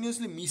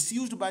continuously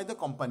misused by the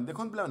company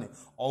देखो पे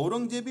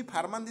औरंगजेब भी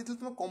फार्मान देते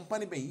तुम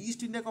कंपनी पे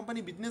ईस्ट इंडिया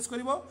कंपनी बिजनेस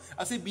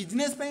कर से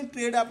बिजनेस पे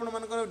ट्रेड आपण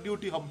मानकर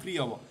ड्यूटी हम फ्री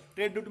हम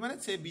ट्रेड ड्यूटी माने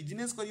से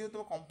बिजनेस कर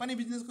तुम कंपनी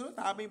बिजनेस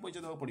कर पैसा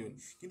देवा पड़ो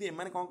कि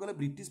एम कौन कले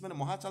ब्रिटिश मैंने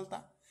महा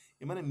चलता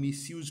एम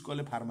मिसयूज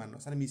कले फार्मान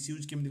सारे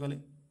मिसयूज केमती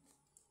कले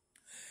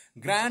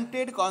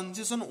ग्रांटेड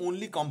कंसेशन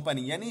ओनली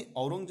कंपनी यानी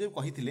औरंगजेब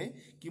कही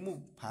कि मु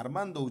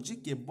फार्मान दौची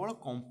केवल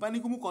कंपनी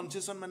को मु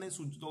कंसेशन माने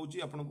दौची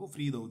आपन को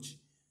फ्री दौची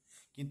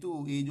किंतु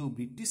ये जो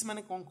ब्रिटिश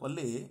माने कौन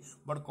कले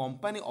बट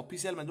कंपनी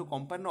ऑफिशियल में जो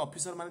कंपनी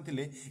ऑफिसर माने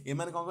थिले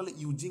एमाने कौन कले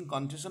using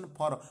concession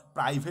for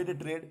private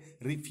trade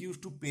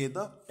refuse to पे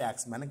द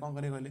टैक्स माने कौन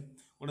करे कहले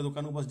गोटे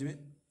दुकान को बस जिवे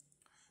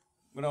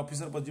गोटे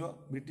ऑफिसर बस जीव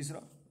ब्रिटिश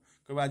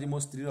कह आज मो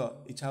स्त्री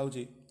इच्छा हो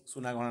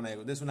सुना गहना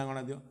नहीं दे सुना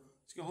गहना दियो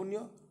हो नियो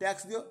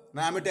टैक्स दियो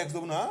ना आम टैक्स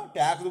देवु ना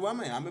टैक्स देवु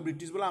आम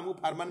ब्रिटिश बोला आमको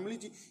फार्मान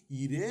मिली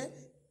इरे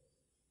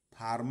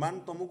फार्मान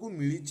तुमको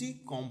मिली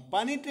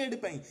कंपानी ट्रेड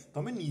पे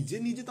तुम निजे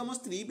निजे तुम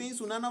स्त्री पे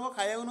सुना नब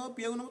खाया नब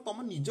पीया नब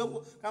तुम निज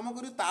कम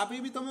कर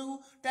भी तुमको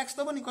टैक्स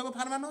दबनी कह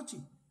फार्मान अच्छी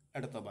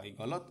एटा तो भाई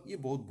गलत ये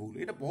बहुत भूल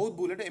ये बहुत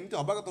भूल ये एमती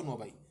हवा कथा नुह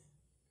भाई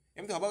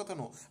एमती हवा कथा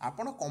नुह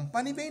आपड़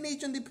कंपानी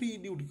नहीं फ्री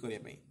ड्यूटी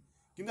करने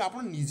किंतु आप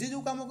निजे जो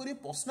काम करेंगे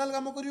पर्सनाल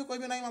काम करेंगे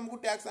कहे ना आमको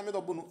टैक्स आम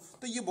दबुनु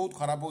तो ये बहुत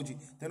खराब होची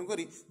तेणुक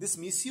this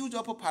misuse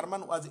of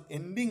फार्मान was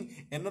ending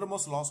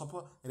enormous loss of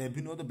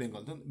revenue of the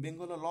Bengal तो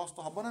बेंगल लॉस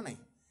तो हम ना नहीं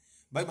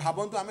भाई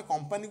भावतु आम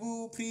कंपानी को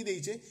फ्री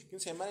देचे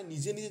कि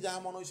निजे निजे जहाँ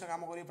मन इच्छा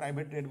काम करेंगे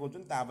प्राइवेट ट्रेड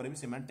कर भी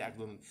से टैक्स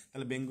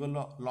दौरान बेंगल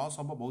लॉस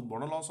हम बहुत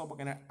बड़ लॉस हम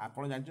कहीं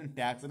आप जानते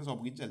टैक्स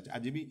सबकि चलती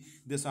आज भी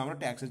देश आम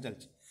टैक्स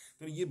चलती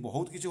तो ये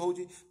बहुत किसी हो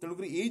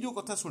तेणुक ये जो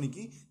कथा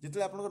शुणिकी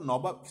जिते आप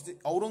नवाब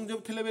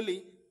औरंगजेब थे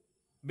बेली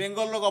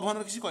बेंगल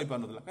गवर्नर किसी कही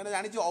पार कहीं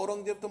जानी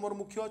औरंगजेब तो मोर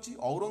मुख्य अच्छी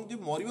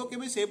औरंगजेब मरब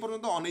के से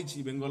पर्यंत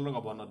अनैछि बेंगल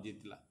गवर्नर जी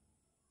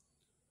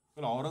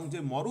था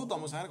औरंगजेब मरु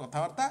तुम सागर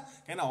कथबार्ता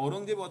कहीं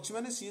औरंगजेब अच्छी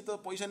मैंने सी तो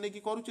पैसा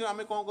नहीं करुचे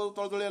आम कौन करूँ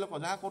तलतलिया लोक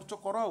जहाँ कर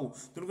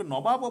तेणुक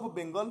नवाब ऑफ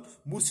बेंगल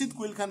मुर्शिद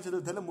कुली खान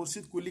से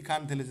मुर्शिद कुली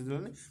खान थे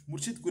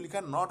मुर्शिद Quli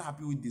Khan not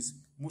happy with this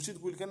मुर्शिद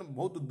कुली खान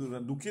बहुत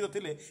दुखित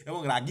थे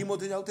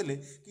रागी जाते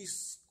कि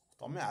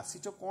तुम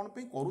आसीच कौन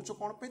पे करुच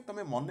कौन पे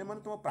तुम मने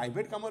मन तुम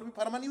प्राइवेट काम भी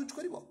फार्मान यूज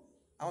कर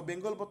आम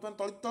बेंगल बर्तमान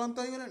तलित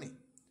हो गलानी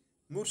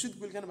मुर्शिद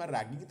कुली खान भारी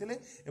रागिकी थे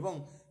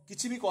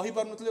किसी भी कही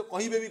पार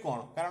कहे भी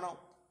कौन कारण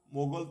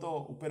मोगल तो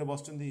ऊपर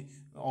बस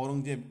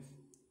औरंगजेब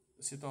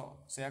सी तो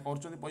से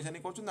पैसा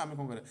नहीं करें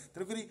कौन करें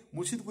तेणुक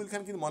मुर्शिद कुली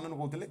खान कि मन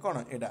कहते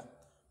कौन एटा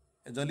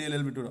जली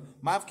एल बिटूर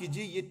माफ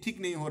कीजिए ये ठीक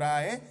नहीं हो रहा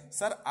है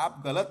सर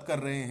आप गलत कर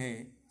रहे हैं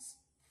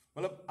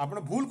मतलब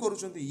आप भूल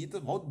करुँच ये तो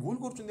बहुत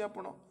भूल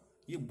कर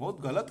ये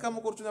बहुत गलत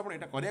काम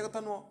कर कथा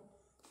नुह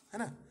है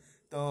ना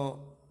तो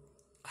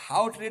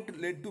how trade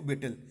led to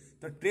battle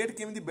तो ट्रेड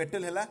केमी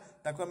बेटेल है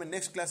आम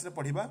नेक्स्ट क्लास रे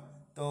पढ़ा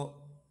तो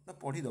ना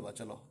पढ़ीदबा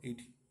चलो ये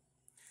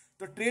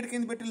तो ट्रेड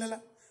केमी बेटेल है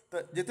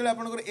तो जिते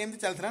आपंकर एमती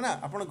चलता ना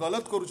आप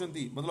गलत करुँच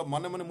मतलब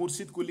मन मन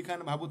मुर्शिद कुली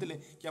खान भावुले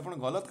कि आप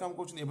गलत काम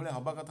कर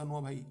हवा कथा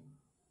नुह भाई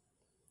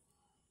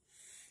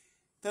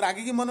तो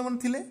रागिकी मन मन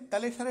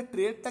थे सारे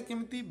ट्रेडटा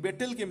केमी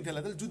बेटेल केमी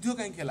है युद्ध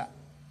कहीं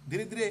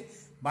धीरे धीरे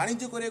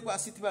वाणिज्य करने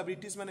आसीथिबा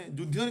ब्रिटिश माने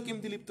युद्ध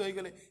केमती लिप्त हो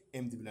गले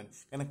एमती प्लान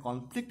कहीं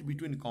conflict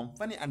between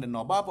company and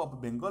Nawab of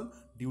Bengal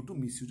due to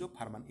misuse of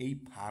फार्मान यही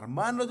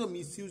फार्मान रो जो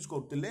मिसयूज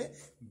करते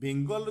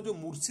बेंगल रो जो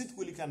मुर्शिद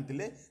कुली खान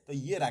थे तो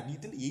ये रागी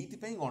थे ये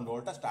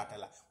गंडगोलटा स्टार्ट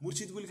है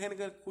मुर्शिद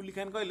कुली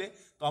खान कहले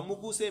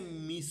तुमको से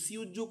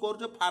मिसयूज जो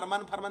कर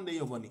फार्मान फार्मान दे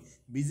हेनी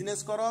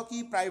बिजनेस कर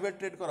कि प्राइवेट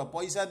ट्रेड कर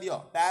पैसा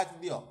दियो टैक्स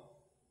दियो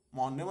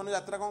मन मन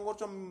यात्रा कौन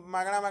कर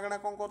मागणा मागणा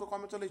कौन कर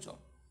कम चलैछ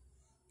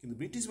कि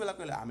ब्रिटिश वाला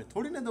कहले आम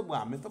थोड़ी ना दबू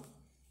आम तो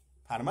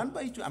फार्मान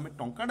पाइचु आम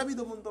टाटा भी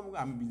दबुन तुमको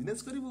आम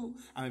बिजनेस करूँ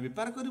आम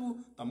बेपार करूँ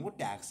तुमको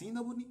टैक्स ही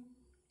दबुनी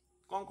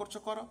कौन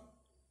कर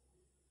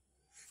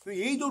तो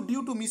यही जो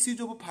ड्यू टू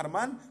मिसयूज ऑफ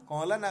फार्मान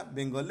कौन है ना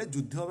बेंगल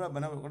युद्ध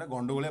मैंने गोटे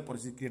गंडगोलिया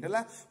परिस्थिति क्रिएट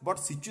है बट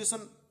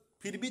सिचुएसन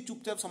फिर भी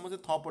चुपचाप समझे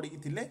थ पड़ी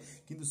थे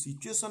कि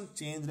सिचुएसन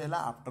चेंज रहा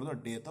after the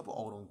death of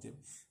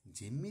Aurangzeb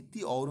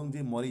जेमिति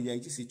Aurangzeb मरी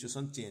जाइए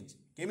सिचुएसन चेंज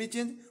केमी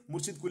चेंज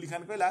मुर्शिद कुली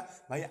खान कहला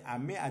भाई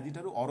आमे आज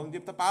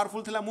औरंगजेब तो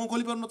पावरफुल था मुँह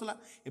खोली पार नाला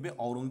एवं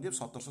औरंगजेब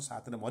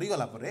 1707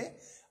 मरीगला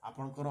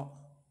आपणकर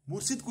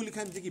मुर्शिद कुली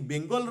खान जी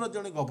बेंगल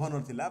जड़े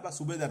गवर्नर थिला बा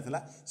सुबेदार थिला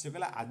से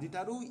कहला आज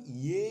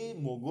ये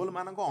मोगल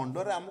मान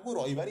अंडर आमको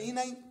रही ही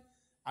नहीं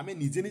आमे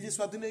निजे निजे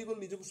स्वाधीन हो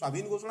निज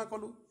स्वाधीन घोषणा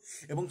कलु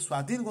एवं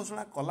स्वाधीन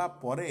घोषणा कला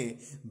परे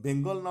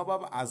बेंगल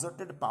नवाब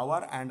आजर्टेड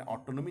पावर एंड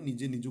ऑटोनॉमी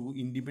निजे निजको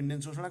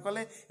इंडिपेंडेंस घोषणा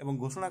कले एवं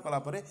घोषणा कला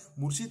परे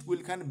मुर्शिद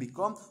कुली खान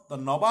बिकम द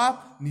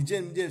नवाब निजे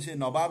निजे से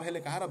नवाब हेले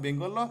कहार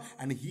बेंगल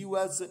एंड ही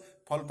वाज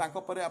फल तांको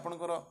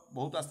आपणकर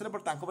बहुत आसते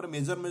बट तांको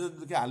मेजर मेजर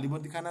देखिए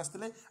आलिवर्दी खान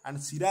आसते एंड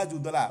सिराज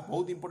उद्दौला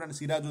बहुत इंपोर्टेंट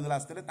सिराज उद्दौला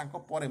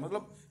आसते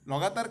मतलब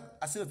लगातार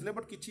आसी नथिले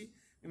बट किछि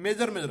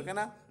मेजर मेजर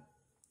कहीं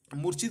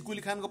मुर्शिद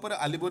कुली खान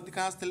आलिवर्दी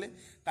खान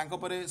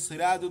आसते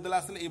सिराज उद्दौला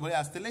आसते ये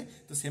आसते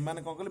तो से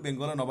कौन कले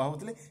बेंगल नवाब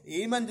होते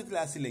यही जो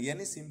आसिले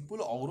यानी सिंपल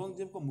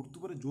औरंगजेब को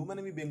मृत्यु पर जो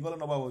मैंने भी बेंगल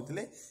नवाब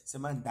होते से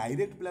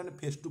डायरेक्ट पे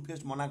फेस टू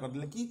फेस मना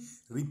करदे कि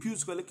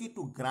रिफ्यूज कले कि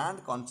to grant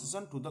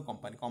concession to the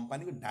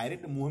company को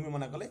डायरेक्ट मुँह में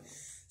मना कले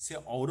से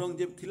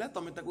औरंगजेब थिला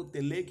तमें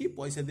तेल कि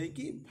पैसा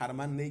देकी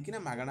फार्मान नहीं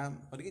मागणा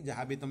करके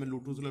जहाँ भी तुम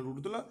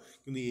लुटुल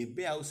कि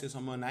एबे आउ से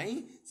समय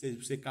नाई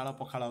से काल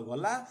पखाड़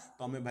गला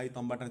तुम्हें भाई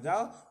तुम बाटर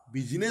जाओ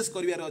बिजनेस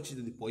कर अच्छी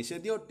जब पैसा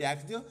दियो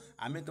टैक्स दियो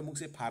आम तुमको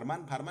से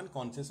फार्मान फार्मान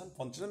कन्सेसन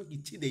फनसेसन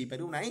किसी दे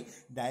पारू ना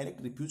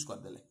डायरेक्ट रिफ्यूज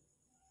करदे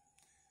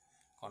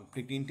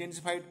कॉन्फ्लिक्ट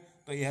इंटेंसिफाइड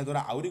तो यह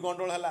द्वारा आउरी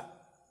गंडगोल है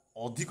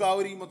अधिक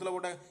आउरी मतलब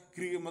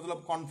गोटे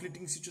मतलब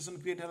कॉन्फ्लिक्टिंग सिचुएशन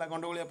क्रिएट है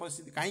गंडगोलिया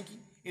परिस्थिति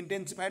कहीं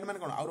इंटेंसिफाइड मान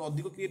कौन आउरी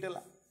अधिक क्रिएट है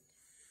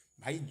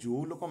भाई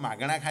जो लोक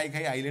मागणा खाई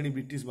खाई आइले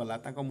ब्रिटिश वाला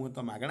मुँह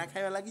तो मागणा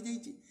खाଇବା लगी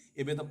जाइए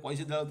एवं तो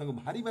पैसा देला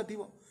भारी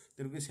बाधिब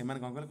तेणुक से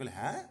कौन कले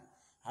हाँ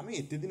आम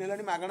एत दिन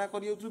है मागणा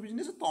कर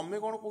बिजनेस तुम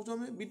कौन कौच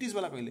ब्रिटिश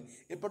वाला कहले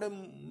एपटे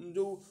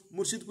जो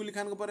मुर्शिद कुली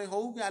खान पर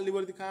हो कि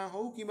अलीवर्दी खान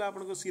हो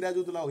कि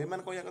सिराजुद्दौला हो एम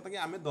कह कथा कि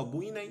आम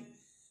दबू ही ना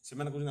से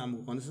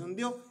आमको कनसेसन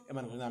दियो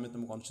एम कहते आम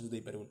तुम कनसेसन दे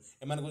पारूँ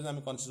एम कहते आम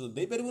कनसेसन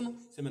दे पारूँ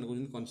से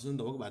कहते कनसेसन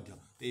देवाक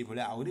बाध्य तो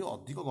ये आहरी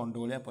अधिक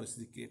गंडगोलिया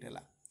परिस्थिति क्रिएट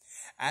है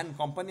and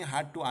company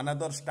had to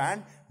another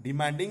stand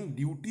demanding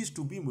duties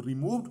to be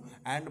removed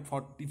and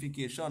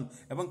fortification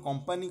एवं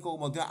कंपनी को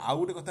मध्य आउ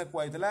गोटे कथा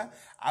कहला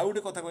आउ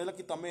गोटे कथा कहला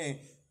कि तमे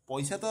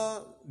पैसा तो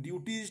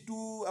ड्यूटीज टू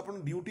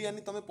अपन ड्यूटी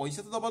यानी तुम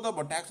पैसा तो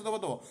दब टैक्स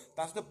दब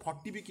ता सहित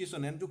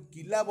फोर्टिफिकेशन यानी जो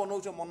किला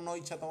बनाऊच मन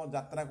इच्छा तुम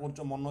यात्रा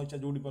कर मन इच्छा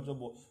जो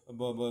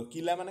कर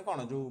किला माने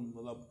कौन जो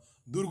मतलब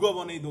दुर्ग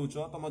बन दौच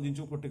तुम जिन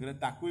प्रोटेक्ट करे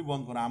ताकू भी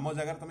बंद कर आम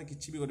जगह तुम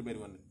किसी भी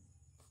कर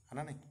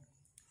ना नहीं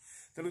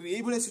तेणु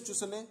ये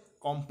situation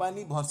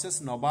company versus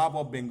Nawab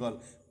of Bengal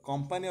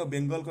company और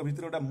बेंगल को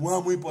भीतर गोटे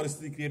मुहांमुही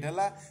परिस्थिति क्रिएट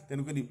है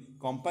तेणुक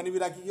कंपनी भी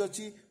रागिकी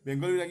अच्छी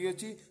बेंगल भी रागिकी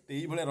अच्छी तो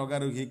ये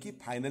रगारगी हो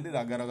फाइनाली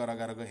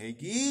रगारग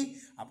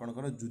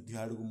होकर युद्ध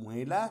आड़ को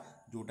मुहैला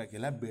जोटा कि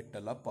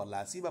बेटल ऑफ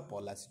पलासी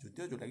पलासी युद्ध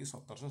जोटा कि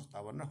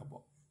 1757 हम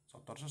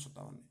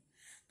 1757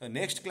 तो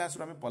नेक्स्ट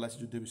क्लास आम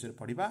पलासी युद्ध विषय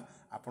पढ़ा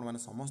आपण मैंने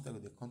समस्त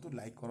देखूँ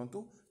लाइक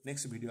करूँ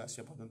नेक्स्ट वीडियो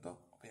आसा पर्यंत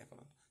अपेक्षा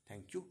करूँ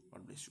thank you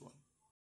God bless you all.